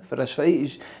a win for this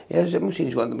fight. I'm not saying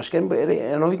he's got under my skin, but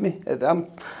it annoyed me.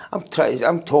 I'm talking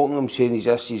to him, saying he's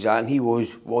this, he's that, and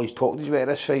he's talked to us about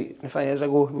this fight. And the thing is, I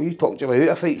go, well, you talked to him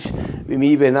about fights with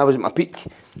me when I was at my peak.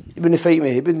 He wouldn't fight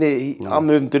me. I'm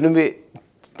moving down a bit.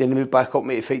 Then I moved back up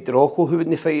to fight the Rocco, who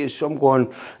wouldn't fight us. So I'm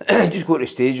going, just go to the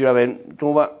stage where I went, you know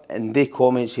what? And the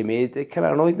comments he made, it kind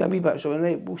of annoyed me a wee bit. So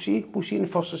right, we'll see on the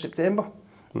 1st of September.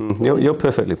 You're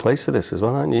perfectly placed for this as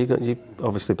well, aren't you? You've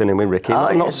obviously been in with Ricky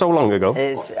not so long ago.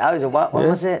 What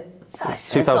was it?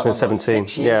 2017.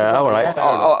 Yeah, all right.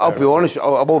 I'll be honest.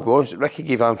 I will be honest. Ricky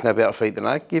gave Anthony a better fight than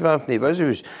I gave Anthony.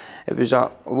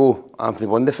 Although Anthony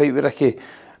won the fight with Ricky,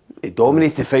 he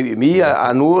dominated the fight with me.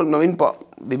 I know, what I mean,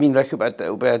 but we mean Ricky, but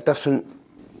it'll be a different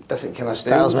kind of style.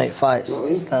 Styles make fights.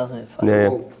 Styles make fights.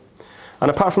 Yeah.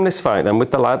 And apart from this fight, then,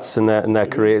 with the lads and their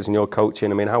careers and your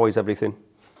coaching, I mean, how is everything?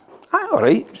 All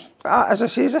right. As I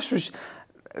say, this was,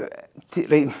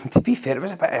 to be fair, it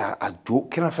was a bit of a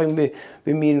joke kind of thing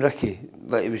with me and Ricky.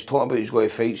 Like, he was talking about he's going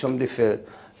to fight somebody for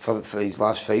his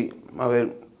last fight. I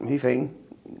went, who are you fighting?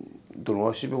 Don't know.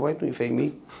 I said, well, why don't you fight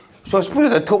me? So I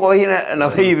suppose I took my line in it, and I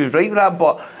think he was right with that,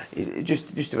 but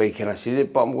just the way he kind of says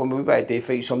it. But I'm going, we better day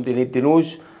fight somebody nobody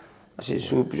knows. I said,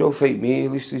 so you'll fight me,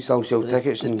 at least I'll sell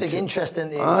tickets. There's big interest in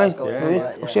the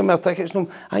I'll sell my tickets to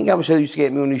them. I think that was how they used to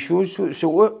get me on these shows, so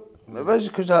what? It was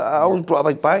because I always brought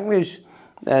a big bag with us,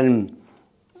 and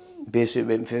basically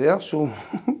went for there. So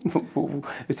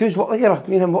the two's work together.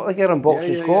 Me and him work together in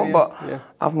boxing Scotland, but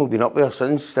I've not been up there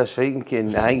since this fight,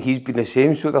 and I think he's been the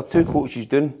same. So they're two coaches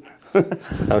doing.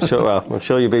 I'm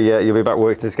sure you'll be back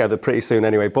working together pretty soon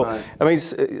anyway. But I mean,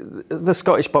 the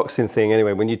Scottish boxing thing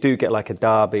anyway. When you do get like a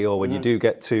derby, or when you do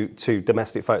get two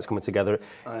domestic fights coming together,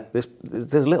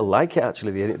 there's little like it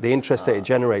actually. The interest that it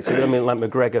generates. I mean, like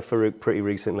McGregor, Farouk, pretty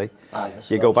recently.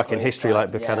 You go back in history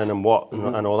like Buchanan and Watt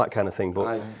and all that kind of thing.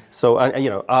 But so and you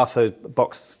know, Arthur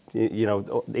boxed. You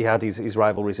know, he had his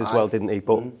rivalries as well, didn't he?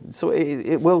 But so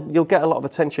you'll get a lot of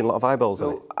attention, a lot of eyeballs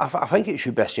on it. I think it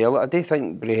should be a sell it. I do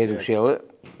think Braehead will sell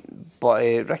it, but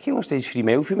Ricky only stays 3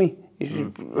 miles from me.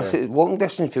 He's walking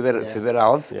distance for where I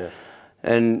live,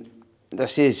 and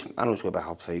this is, I know it's going to be a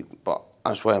hard fight, but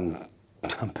that's why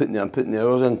I'm putting the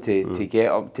hours in to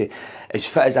get up to as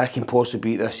fit as I can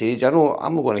possibly be at this age. I know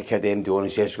I'm not going to kid MD on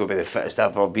and say it's going to be the fittest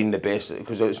I've ever been, the best,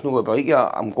 because it's not going to be like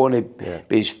that. I'm going to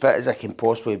be as fit as I can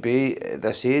possibly be at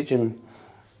this age, and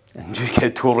and just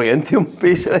get totally into him,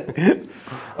 basically.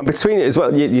 And between it as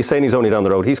well, you're saying he's only down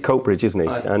the road. He's Coatbridge, isn't he?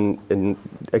 And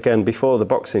again, before the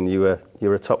boxing, you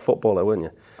were a top footballer, weren't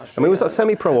you? I mean, was that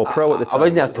semi-pro or pro at the time? I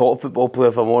wasn't a top football player,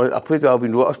 if I'm honest. I played with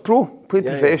Albion Rovers. I was pro, played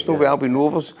professional with Albion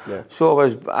Rovers. Yeah. So I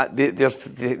was, they're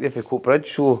for Coatbridge,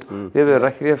 so they were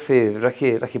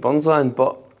Ricky Burnsland,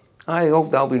 but I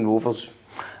loved Albion Rovers.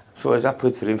 So as I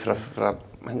played for him for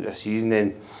I think a season,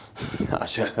 then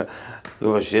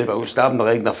Rovers said, but I was stabbed in the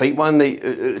leg in a fight one night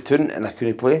out of town and I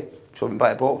couldn't play, so I went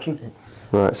back to boxing.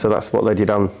 Right, so that's what led you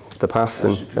down the path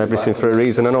and everything for a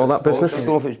reason and all that business? I don't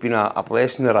know if it's been a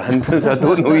blessing or a hindrance, I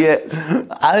don't know yet.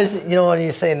 You know, when you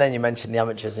were saying then, you mentioned the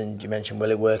amateurs and you mentioned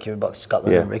Willie working with Boxing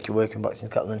Scotland and Ricky working with Boxing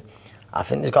Scotland. I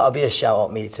think there's got to be a shout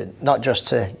out me to, not just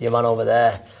to your man over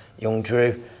there, young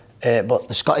Drew, but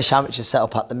the Scottish amateurs set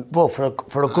up at the, well, for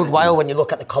a good while. When you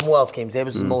look at the Commonwealth Games, they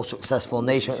was the most successful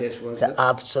nation. They're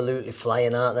absolutely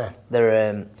flying, aren't they?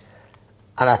 They're,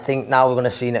 and I think now we're going to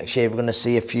see next year, we're going to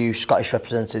see a few Scottish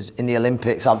representatives in the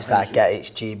Olympics. Obviously, I get it's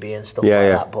GB and stuff like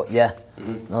that, but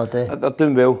no, they're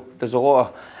doing well. There's a lot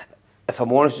of, if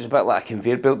I'm honest, it's a bit like a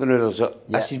conveyor belt now.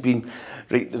 This has been,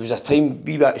 right, there was a time,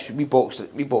 we boxed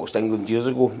England years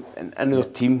ago, and in our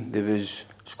team, there was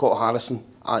Scott Harrison,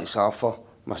 Alex Arthur,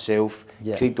 myself,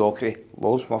 Craig Dockery,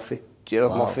 Lawrence Murphy,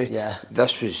 Gerard Murphy.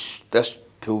 This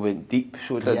pool went deep,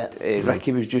 so it did.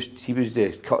 Ricky was he was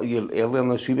the cut a year earlier in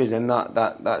the so he was in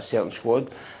that certain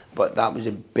squad, but that was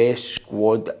the best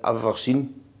squad I've ever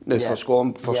seen for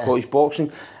Scotland, for Scottish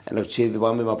boxing. And I would say the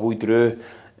one with my boy Drew,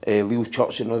 Leo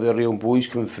Church and other real boys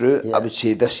coming through, I would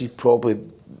say this is probably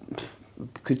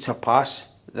could surpass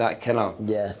that kind of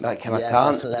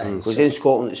talent. Because in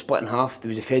Scotland it's split in half. There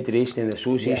was a federation and the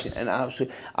association, and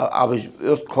absolutely,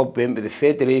 our club went with the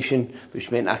federation,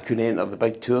 which meant I couldn't enter the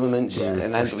big tournaments, and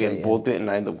I ended up getting bored with it, and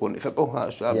I ended up going to football. That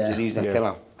was the reason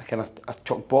I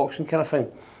chucked boxing kind of thing.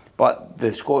 But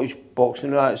the Scottish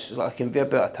boxing now, it's like a conveyor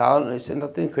belt of talent, and they're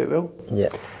doing quite well. Yeah.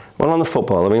 Well, on the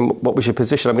football, I mean, what was your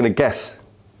position? I'm going to guess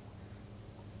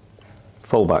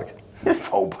full-back.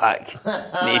 Full-back,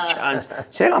 no chance.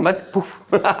 Centre mid, poof.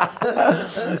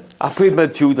 I played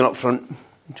midfield and up front,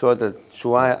 so I did.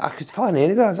 So I could find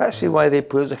anywhere. That's actually why they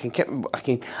players I can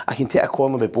take a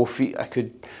corner with both feet. I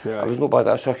was not bad at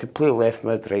that, so I could play left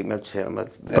mid, right mid, centre mid.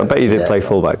 But I bet you did play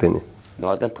full-back, didn't you? No,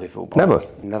 I didn't play full-back. Never?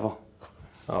 Never.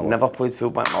 Oh, never played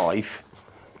full-back in my life.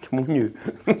 Come on, you.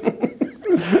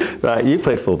 Right, you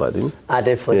played full-back, didn't you? I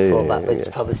did play full-back,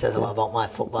 which probably says a lot about my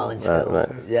footballing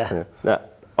skills. Now,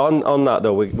 on that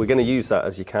though, we're going to use that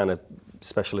as your kind of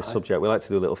specialist subject. We like to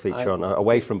do a little feature on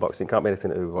away from boxing. Can't be anything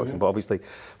to do with boxing, but obviously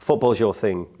football's your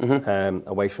thing.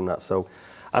 Away from that, so,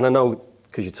 and I know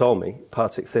because you told me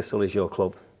Partick Thistle is your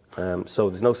club. So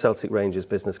there's no Celtic Rangers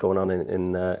business going on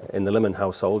in the Limond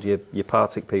household. You're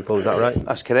Partick people, is that right?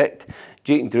 That's correct.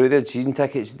 Jake and Drew, they had season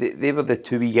tickets. They were the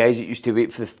two wee guys that used to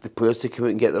wait for the players to come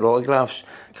out and get their autographs,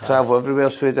 travel everywhere.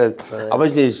 So we did. I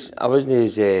wasn't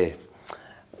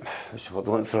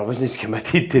as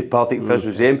committed to Partick Fizz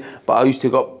as them, but I used to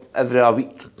go up every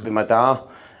week with my dad,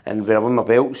 and when I won my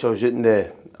belts, I was out in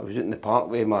the park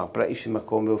with my British and my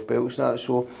Commonwealth belts and that.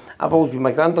 So I've always been,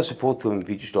 my granddad supported them, and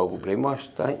we just all got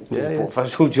brainwashed, I think, to support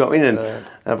Thistle, do you know what I mean? And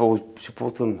I've always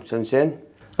supported them since then.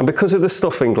 And because of the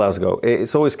stuff in Glasgow,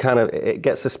 it's always kind of, it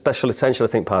gets a special attention, I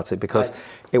think, Partick, because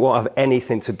it won't have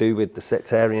anything to do with the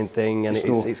sectarian thing, and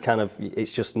it's kind of,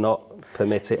 it's just not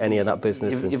permitted, any of that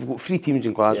business. You've got three teams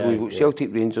in Glasgow, you've got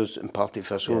Celtic, Rangers and Partick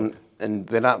Thistle, and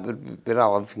where I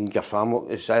live in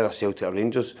Garfamlock, it's either Celtic or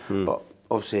Rangers, but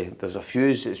obviously there's a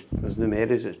few, there's no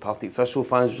areas, it's Partick Thistle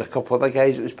fans, there's a couple other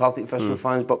guys that was Partick Thistle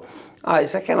fans, but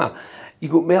it's a kind of, you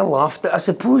got more laughed at, I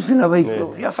suppose, in a way,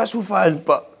 you're a Thistle fan,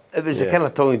 but it was a kind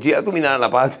of tongue-in-cheek. I don't mean that in a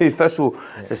bad way. Thistle,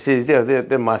 as I say,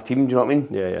 they're my team, do you know what I mean?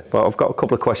 Yeah. But I've got a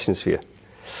couple of questions for you.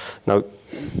 Now,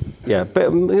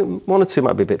 but one or two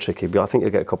might be a bit tricky, but I think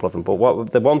you'll get a couple of them.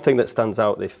 But the one thing that stands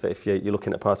out if you're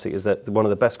looking at Partick is that one of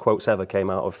the best quotes ever came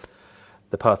out of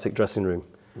the Partick dressing room.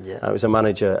 It was a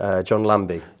manager, John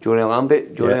Lambie. Johnny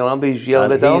Lambie's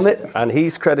yelling it down it. And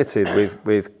he's credited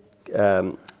with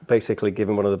basically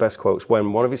giving one of the best quotes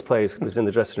when one of his players was in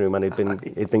the dressing room and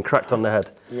he'd been cracked on the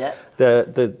head.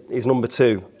 His number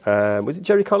two, was it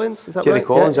Jerry Collins? Is that Jerry right?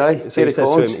 Collins, aye. So he says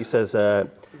to him, he says,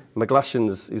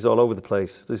 McGlashan's is all over the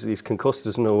place. He's concussed,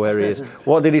 doesn't know where he is.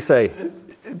 What did he say?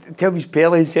 Tell me his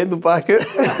Pelly and send him back out.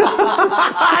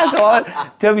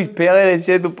 Tell me his Pelly and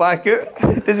send him back out.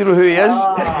 He doesn't know who he is.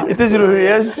 He doesn't know who he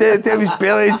is. Tell me his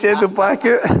Pelly and send him back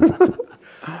out.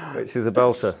 Which is a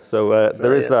belter. So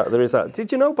there is that.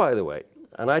 Did you know, by the way,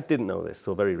 and I didn't know this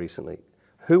till very recently,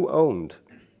 who owned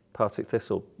Partick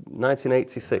Thistle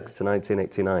 1986 to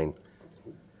 1989?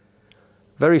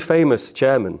 very famous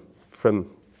chairman from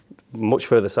much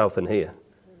further south than here.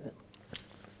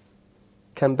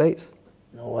 Ken Bates.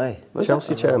 No way.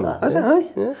 Chelsea chairman. Is it, aye?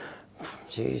 Yeah.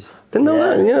 Jeez. Didn't know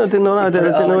that, you know, didn't know that. I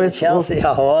didn't know it. Chelsea,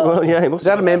 well, yeah, he must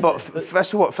I remember,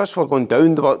 first were going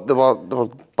down, they were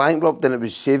bankrupt, and it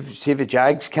was Save the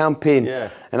Jags campaign. Yeah.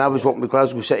 And I was working with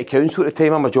Glasgow City Council at the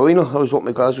time. I'm a joiner. I was working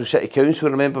with Glasgow City Council.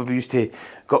 I remember we used to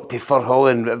go up to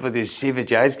Firhill and whatever the Save the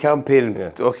Jags campaign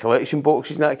and all collection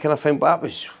boxes and that kind of thing. But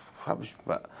that was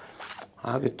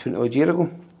a good 20 odd years ago.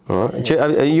 All right.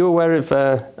 Are you aware of?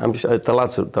 I'm sure the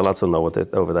lads will know what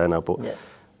over there now, but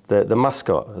the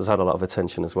mascot has had a lot of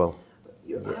attention as well.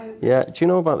 Yeah. Do you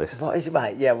know about this? What is it,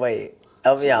 mate? Yeah, wait.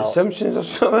 Help me out. Simpsons or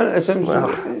something?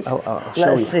 Simpsons. Well, I'll show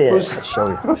Let's see it.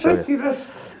 I'll show you.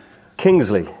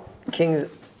 Kingsley.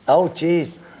 Oh,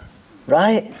 jeez.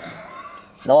 Right.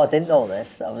 No, I didn't know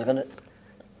this. I was gonna.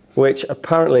 Which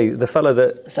apparently the fella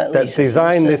that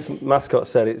designed Simpson? this mascot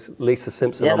said it's Lisa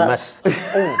Simpson Yeah, on that's.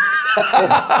 meth.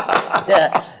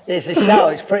 Yeah, it's a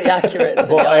shout. It's pretty accurate. To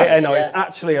But I know yeah. it's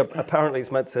actually apparently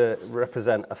it's meant to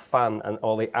represent a fan and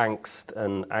all the angst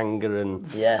and anger and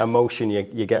emotion you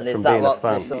get And from is that being a what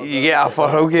fan. this- You get a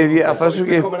Firhill game, you get a It's Firhill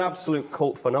game. become an absolute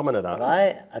cult phenomenon. That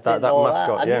Right. I didn't that know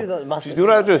mascot. that. I Yeah. knew that the mascot. You do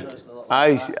that, Drew?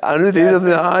 Aye, I knew they did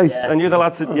that, aye. I knew the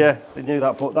lads. Yeah, they knew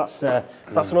that. But that's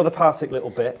another Partick little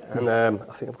bit. And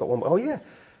I think I've got one more. Oh yeah.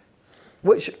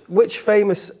 Which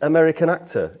famous American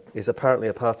actor is apparently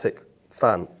a Partick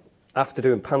fan after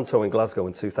doing Panto in Glasgow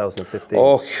in 2015?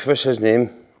 Oh, what's his name?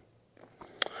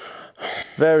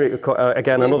 Very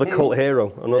again another cult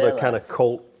hero, another kind of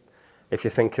cult. If you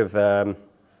think of some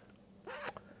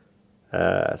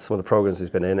of the programs he's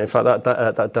been in. In fact,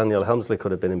 that Daniel Helmsley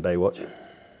could have been in Baywatch.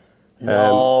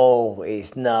 No,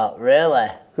 he's not really.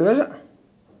 Who is it?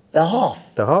 The Hoff.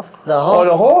 The Hoff? The Oh,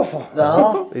 Hoff. the Hoff. The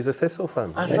Hoff. He's a Thistle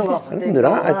fan. That's a lot. I didn't know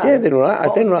that. I didn't know that.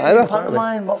 I didn't know that.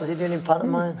 Pantomime. What was he doing in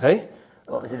pantomime? Hey?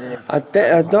 What was he doing? I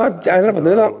never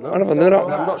knew that. I never knew that.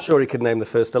 I'm not sure he could name the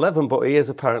first 11, but he is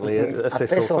apparently a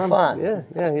Thistle fan. Yeah.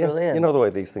 Brilliant. You know the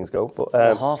way these things go. But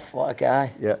The Hoff. What a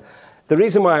guy. yeah. The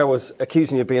reason why I was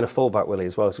accusing you of being a fullback, Willie,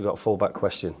 as well, is we've got a fullback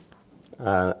question.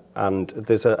 And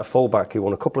there's a fullback who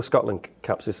won a couple of Scotland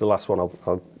caps. This is the last one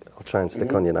I'll try and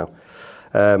stick on you now.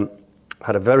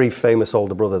 Had a very famous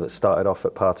older brother that started off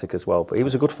at Partick as well. But he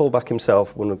was a good fullback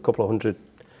himself, won a couple of 100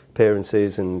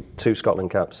 appearances and 2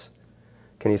 Scotland caps.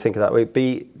 Can you think of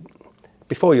that?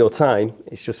 Before your time,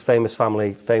 it's just famous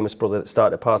family, famous brother that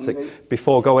started at Partick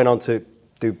before going on to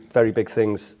do very big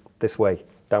things this way,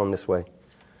 down this way.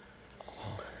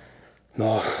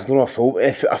 No, I don't know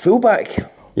a fullback.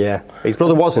 Yeah, his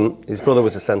brother wasn't. His brother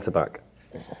was a centre-back.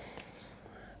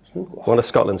 One of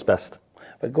Scotland's best.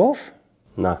 But golf?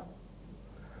 Nah.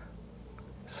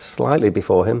 Slightly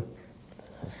before him.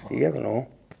 See, I don't know.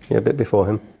 Yeah, a bit before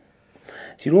him.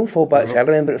 See, you know fullbacks, I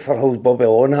remember it for Hull's Bobby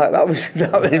Lawn. That was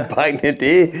back in the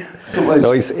day. So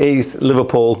No, he's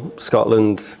Liverpool,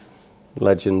 Scotland,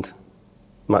 legend,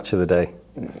 match of the day.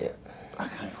 Yeah. I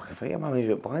can't fucking forget my name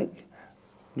went blank.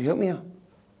 Can you help me here?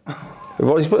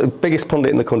 Well, he's the biggest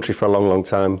pundit in the country for a long, long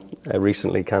time.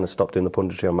 Recently kind of stopped doing the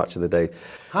punditry on Match of the Day.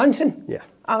 Hansen? Yeah.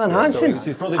 Alan Yeah, Hansen? so it was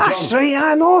his brother John. That's right,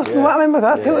 I know. Yeah. No, I remember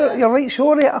that. Yeah. You're right,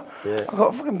 sorry. I've got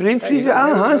a fucking brain freeze.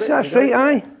 Alan Hansen, that's right,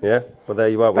 aye. Yeah, well there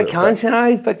you are. Big Hansen,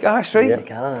 aye. That's right.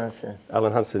 Big Alan Hansen.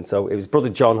 Alan Hansen. So it was brother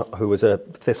John, who was a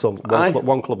Thistle,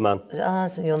 one club man. Is it Alan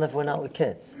Hansen you'll never went out with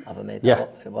kids? Have I made that Yeah.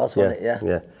 up? It was, wasn't it?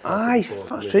 Yeah. Aye,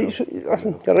 that's right. So,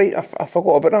 listen, you're right. I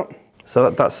forgot about that.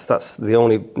 So that's the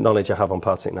only knowledge I have on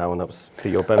Partick now, and that was for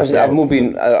your benefit. I've not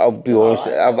been. I'll be honest.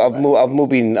 I've not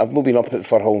been up at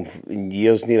Firhill in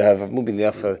years. Neither have. I've not been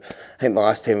there for. I think the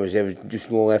last time I was there was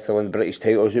just no left to win the British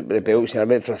title. I was out with the belts, and I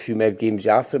went for a few med games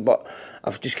after. But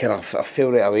I've just kind of. I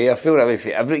fell right away. I fell right away for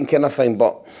everything kind of thing.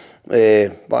 But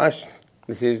that's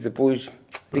the boys.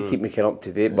 They keep me kind of up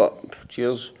to date. But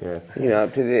cheers. Yeah. You know,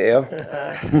 up to date.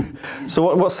 Yeah.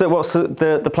 So what's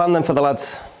the plan then for the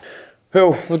lads?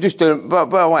 Well, we're just doing.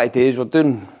 What I want to do is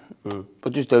we're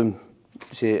just doing.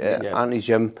 Say Anthony's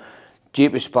gym.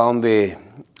 Jake was sparring with.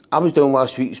 I was down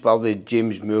last week sparring with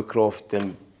James Moorcroft,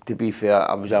 and to be fair,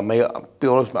 I was a mile. I'll be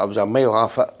honest, I was a mile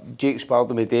half it. Jake sparred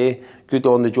him a day. Good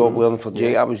on the job learning for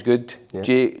Jake. That was good. Yeah.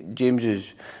 James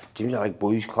is like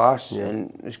boys class,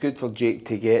 and it's good for Jake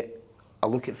to get a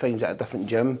look at things at a different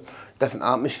gym, different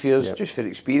atmospheres, just for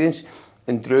experience.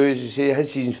 And Drew, as you say,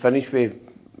 his season's finished with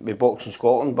boxing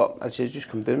Scotland, but I'd say just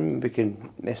come down and we can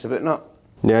mess about in that.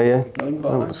 Yeah.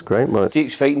 Oh, that's great. Well,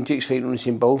 Jake's fighting on the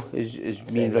same bill as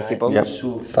me and Ricky Burns. Yep.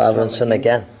 So Father and son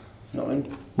again.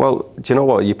 well, do you know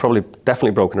what? You've probably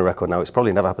definitely broken a record now. It's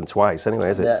probably never happened twice anyway,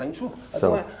 is it? I think so.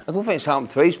 I don't think it's happened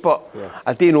twice, but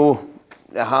I do know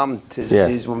happened to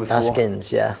his one before.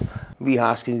 Haskins, yeah. Lee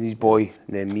Haskins, his boy,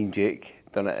 and then me and Jake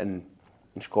done it in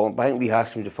Scotland. But I think Lee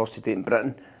Haskins was the first to date in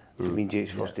Britain, so me and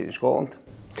Jake's first date in Scotland.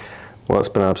 Well, it's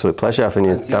been an absolute pleasure having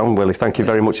you down, Willie. Thank you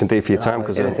very much indeed for your time,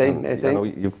 because I know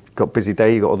you've got a busy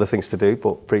day, you've got other things to do,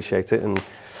 but appreciate it. And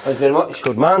thanks very much.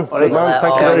 Good man, good man.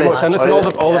 Thank you very much. And listen,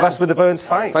 all the best with the Burns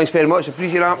fight. Thanks very much,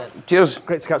 appreciate that. Cheers.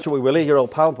 Great to catch up with Willie, your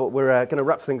old pal, but we're going to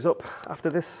wrap things up after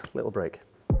this little break.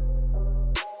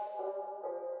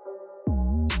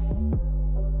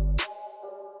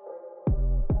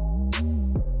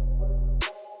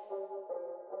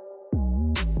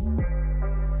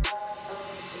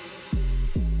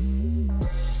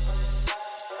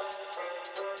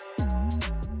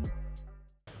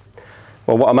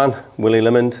 Well, what a man, Willie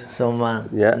Limond. So man.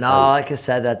 Yeah. No, like I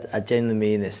said, I genuinely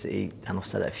mean this, and I've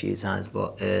said it a few times,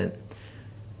 but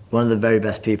one of the very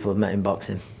best people I've met in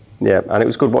boxing. Yeah, and it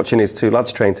was good watching his two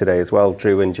lads train today as well,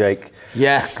 Drew and Jake.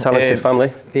 Yeah. Talented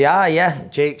family. They are, yeah.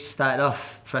 Jake started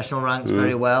off professional ranks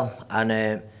very well,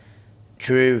 and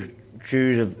Drew's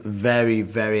a very,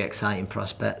 very exciting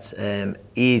prospect.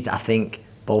 I think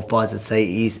both boys would say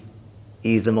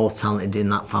he's the most talented in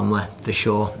that family, for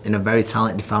sure. In a very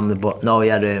talented family, but no, he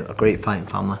had a great fighting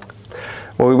family.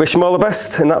 Well, we wish him all the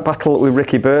best in that battle with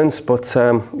Ricky Burns, but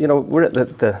you know, we're at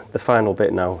the final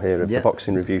bit now here of the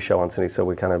Boxing Review Show, Anthony, so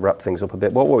we kind of wrap things up a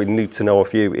bit. What we need to know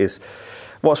of you is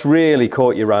what's really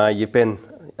caught your eye. You've been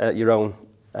at your own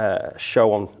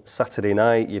show on Saturday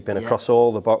night, you've been across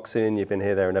all the boxing, you've been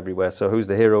here, there and everywhere, so who's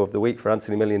the hero of the week for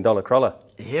Anthony $1 Million Crolla?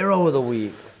 Hero of the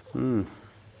week?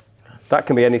 That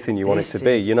can be anything you want it to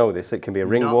be, you know this. It can be a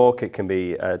ring walk, it can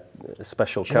be a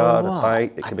special card, a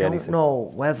fight, it can be anything. I don't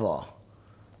know whether,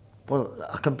 well,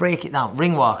 I can break it down.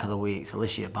 Ring walk of the week is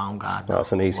Alycia Baumgardner.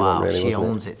 That's an easy one, really, she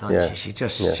owns it, doesn't she?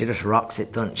 She just rocks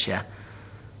it, doesn't she?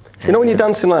 You know, when you're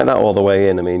dancing like that all the way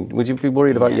in, I mean, would you be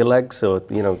worried about your legs, or,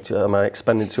 you know, am I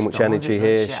expending too much energy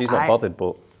here? She's not bothered,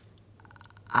 but...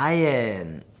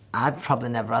 I've probably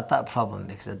never had that problem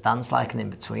because I dance like an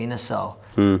in-betweener, so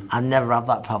I've never had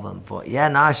that problem. But yeah,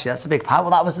 no, that's a big part.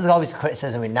 Well, that was obviously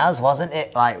criticism with Naz, wasn't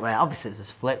it? Like, where obviously it was a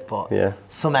split, but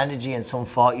some energy and some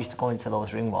thought used to go into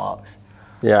those ring walks.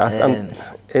 Yeah,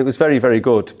 it was very, very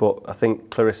good, but I think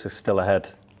Clarissa's still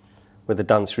ahead with the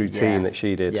dance routine that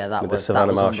she did with the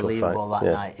Savannah Marshall fight.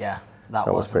 That night, that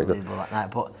was unbelievable that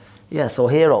night. But yeah, so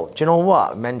hero, do you know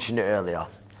what? I mentioned it earlier.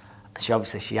 She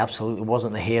absolutely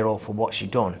wasn't the hero for what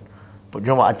she'd done. But do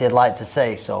you know what I did like to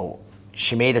say? So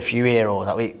she made a few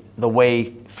heroes. The way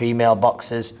female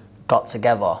boxers got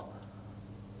together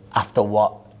after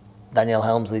what Danielle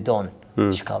Helmsley done.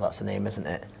 That's the name, isn't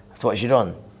it? That's what she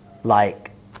done.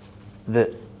 Like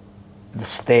the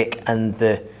stick and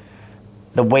the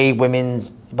way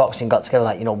women boxing got together.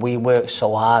 Like, you know, we worked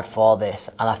so hard for this,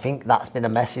 and I think that's been a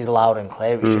message loud and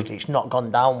clear. It's not gone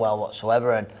down well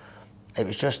whatsoever, and it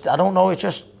was just, I don't know,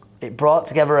 it brought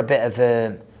together a bit of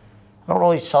I don't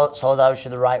know if solidarity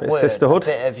is the right word. Sisterhood?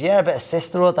 A bit of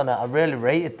sisterhood, and I really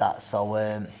rated that. So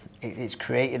it's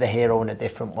created a hero in a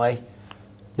different way.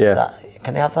 Yeah.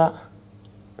 Can you have that?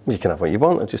 You can have what you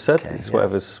want, I just said. It's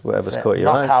whatever's caught your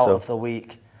eye. Knockout of the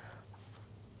week,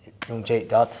 young Jake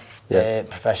Dodd,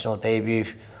 professional debut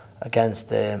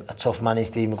against a tough man in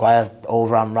Steve McGuire. All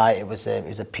ran right, it was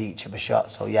a peach of a shot.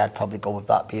 So yeah, I'd probably go with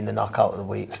that being the knockout of the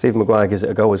week. Steve McGuire gives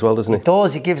it a go as well, doesn't he? He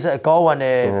does, he gives it a go, and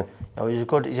you know, he's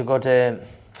a good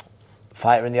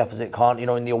fighter in the opposite corner, you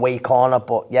know, in the away corner.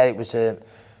 But yeah, it was a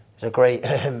great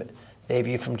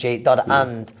debut from Jake Dodd,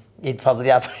 and he'd probably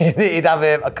have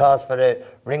a cause for a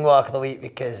ring walk of the week,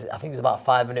 because I think it was about a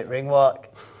 5-minute ring walk.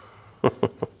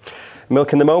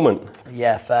 Milking the moment.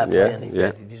 Yeah, fair play, and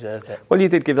he deserved it. Well, you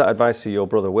did give that advice to your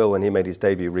brother Will when he made his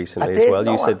debut recently as well.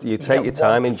 You said you take your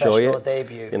time, enjoy it.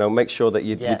 Debut. You know, make sure that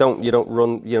you don't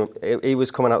run. You know, he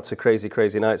was coming out to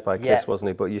crazy nights by Kiss, wasn't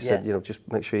he? But you said, you know, just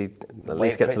make sure you at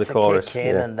least get to the chorus. Kick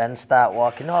in and then start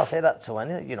walking. No, I say that to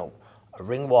any. You know, a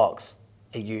ring walk's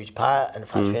a huge part, and in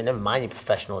fact, never mind your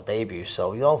professional debut.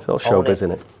 So, you know, it's all showbiz,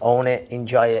 isn't it? Own it,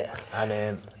 enjoy it,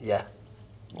 and yeah.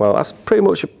 Well, that's pretty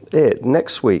much it.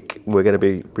 Next week, we're going to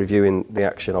be reviewing the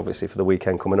action, obviously, for the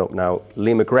weekend coming up. Now,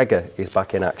 Lee McGregor is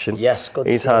back in action. Yes, good to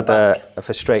see him. He's had a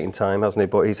frustrating time, hasn't he?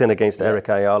 But he's in against Eric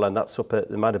Ayala, and that's up at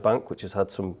the Meadowbank, which has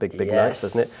had some big nights,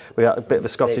 hasn't it? We had a bit of a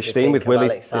Scottish theme with Willie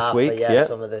this week. Yeah,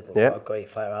 some of the what a great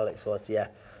fighter Alex was. Yeah,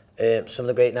 some of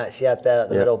the great nights he had there at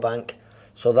the Meadowbank.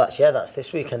 So that's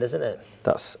this weekend, isn't it?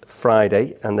 That's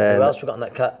Friday, and then who else we got on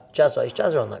that card? Jazza, is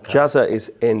Jazza on that card? Jazza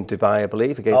is in Dubai, I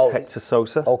believe, against Hector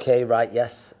Sosa. Okay, right,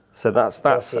 yes. So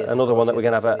that's another one that we're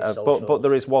going to have. But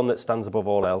there is one that stands above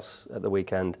all else at the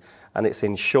weekend, and it's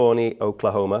in Shawnee,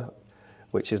 Oklahoma,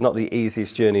 which is not the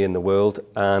easiest journey in the world.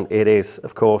 And it is,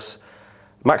 of course,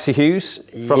 Maxi Hughes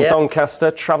from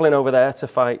Doncaster, travelling over there to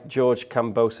fight George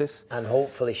Kambosos. And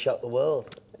hopefully shock the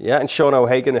world. Yeah, and Sean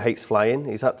O'Hagan, who hates flying,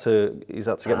 he's had to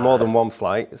get more than one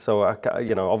flight. So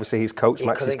obviously he's coach,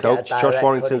 Maxi's coach, Josh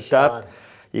Warrington's dad.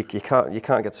 You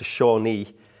can't get to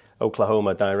Shawnee,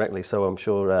 Oklahoma directly. So I'm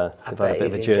sure they've had a bit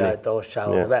of a journey. Enjoyed those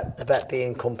travels. Yeah. I bet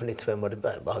being company to him would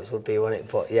be, wouldn't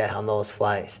it? But yeah, on those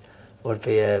flights would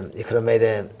be. You could have made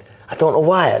a. I don't know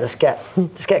why. I just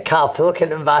get Carl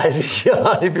Pilkington vibes with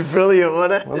Sean. It'd be brilliant,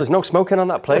 wouldn't it? Well, there's no smoking on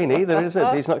that plane either, is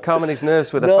it? He's not calming his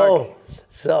nerves with a fag.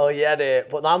 So yeah,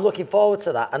 but I'm looking forward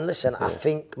to that. And listen, I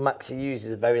think Maxi Hughes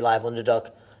is a very live underdog.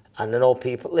 And I know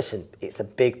people. Listen, it's a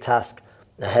big task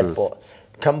ahead, but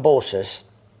Kambosos,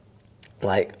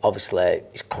 like obviously,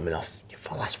 he's coming off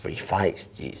the last 3 fights.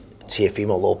 He's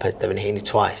Teofimo Lopez, Devin Haney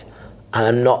twice. And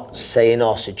I'm not saying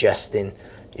or suggesting,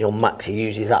 Maxi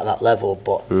Hughes is at that level,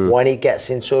 but when he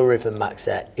gets into a rhythm,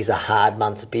 Maxi, he's a hard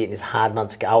man to beat and he's a hard man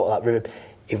to get out of that rhythm.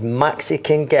 If Maxi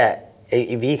can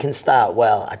if he can start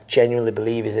well, I genuinely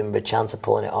believe he's in a chance of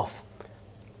pulling it off.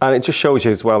 And it just shows you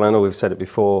as well, I know we've said it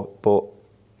before, but,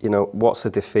 what's a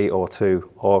defeat or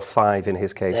 2 or 5 in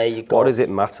his case? There you go. What does it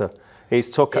matter? He's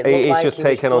just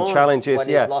taken on challenges. When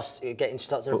he lost, getting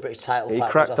stopped in a British title fight.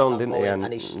 He cracked on, didn't he?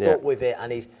 And he stuck with it,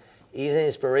 and he's an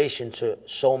inspiration to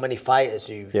so many fighters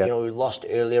who who lost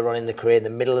earlier on in the career, in the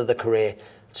middle of the career,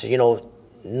 to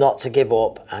not to give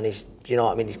up. And he's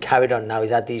he's carried on now.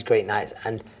 He's had these great nights,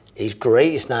 and his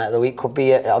greatest night of the week could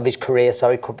be of his career.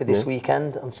 Sorry, could be this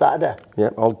weekend on Saturday. Yeah,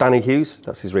 old Danny Hughes,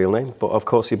 that's his real name, but of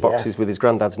course he boxes with his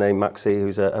granddad's name, Maxi,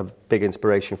 who's a big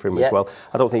inspiration for him as well.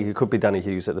 I don't think he could be Danny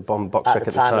Hughes at the box rec at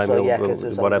the time. Well, because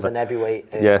there was an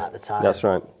heavyweight at the time. That's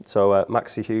right. So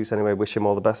Maxi Hughes, anyway, wish him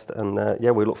all the best, and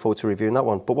we look forward to reviewing that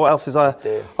one. But what else is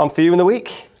on for you in the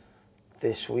week?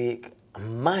 This week, I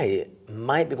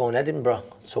might be going to Edinburgh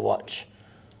to watch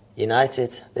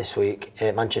United this week,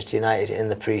 Manchester United in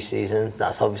the pre-season.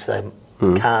 That's obviously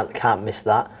can't miss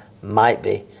that. Might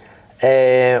be.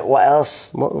 What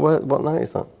else? What night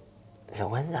is that? Is it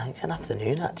Wednesday? I think it's an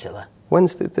afternoon actually.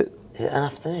 Wednesday. Is it an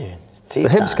afternoon? It's tea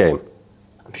time. The Hibs game.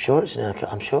 I'm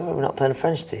sure we're not playing a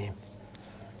French team.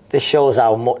 This shows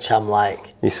how much I'm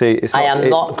like. You see, I am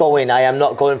not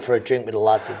going for a drink with the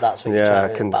lads. If that's what you're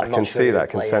trying to do. I can see that. I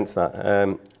can sense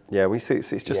that. Yeah, we see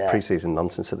it's just pre-season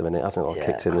nonsense at the minute. It hasn't all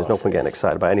kicked in. There's no point getting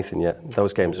excited about anything yet.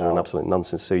 Those games are an absolute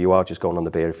nonsense. So you are just going on the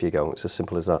beer if you go. It's as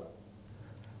simple as that.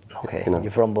 Okay,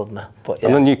 you've rumbled me. But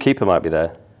and the new keeper might be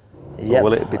there. Yeah,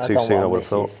 will it be too soon? I would have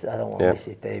thought. I don't want to miss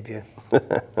his debut.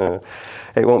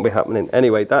 It won't be happening.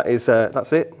 Anyway, that's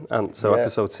it. And so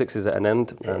episode 6 is at an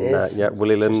end. And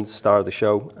Willie Limond, star of the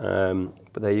show.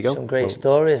 But there you go. Some great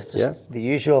stories. Just the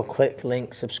usual. Click,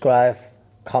 link, subscribe,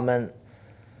 comment.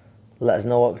 Let us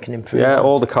know what we can improve. Yeah,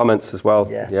 all the comments as well.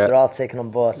 Yeah, they're all taken on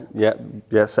board. Yeah.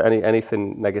 So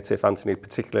anything negative, Anthony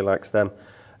particularly likes them,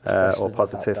 or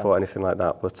positive, or anything like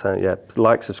that. But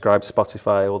like, subscribe,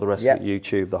 Spotify, all the rest of it,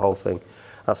 YouTube, the whole thing.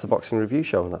 That's the Boxing Review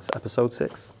Show, and that's episode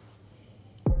 6.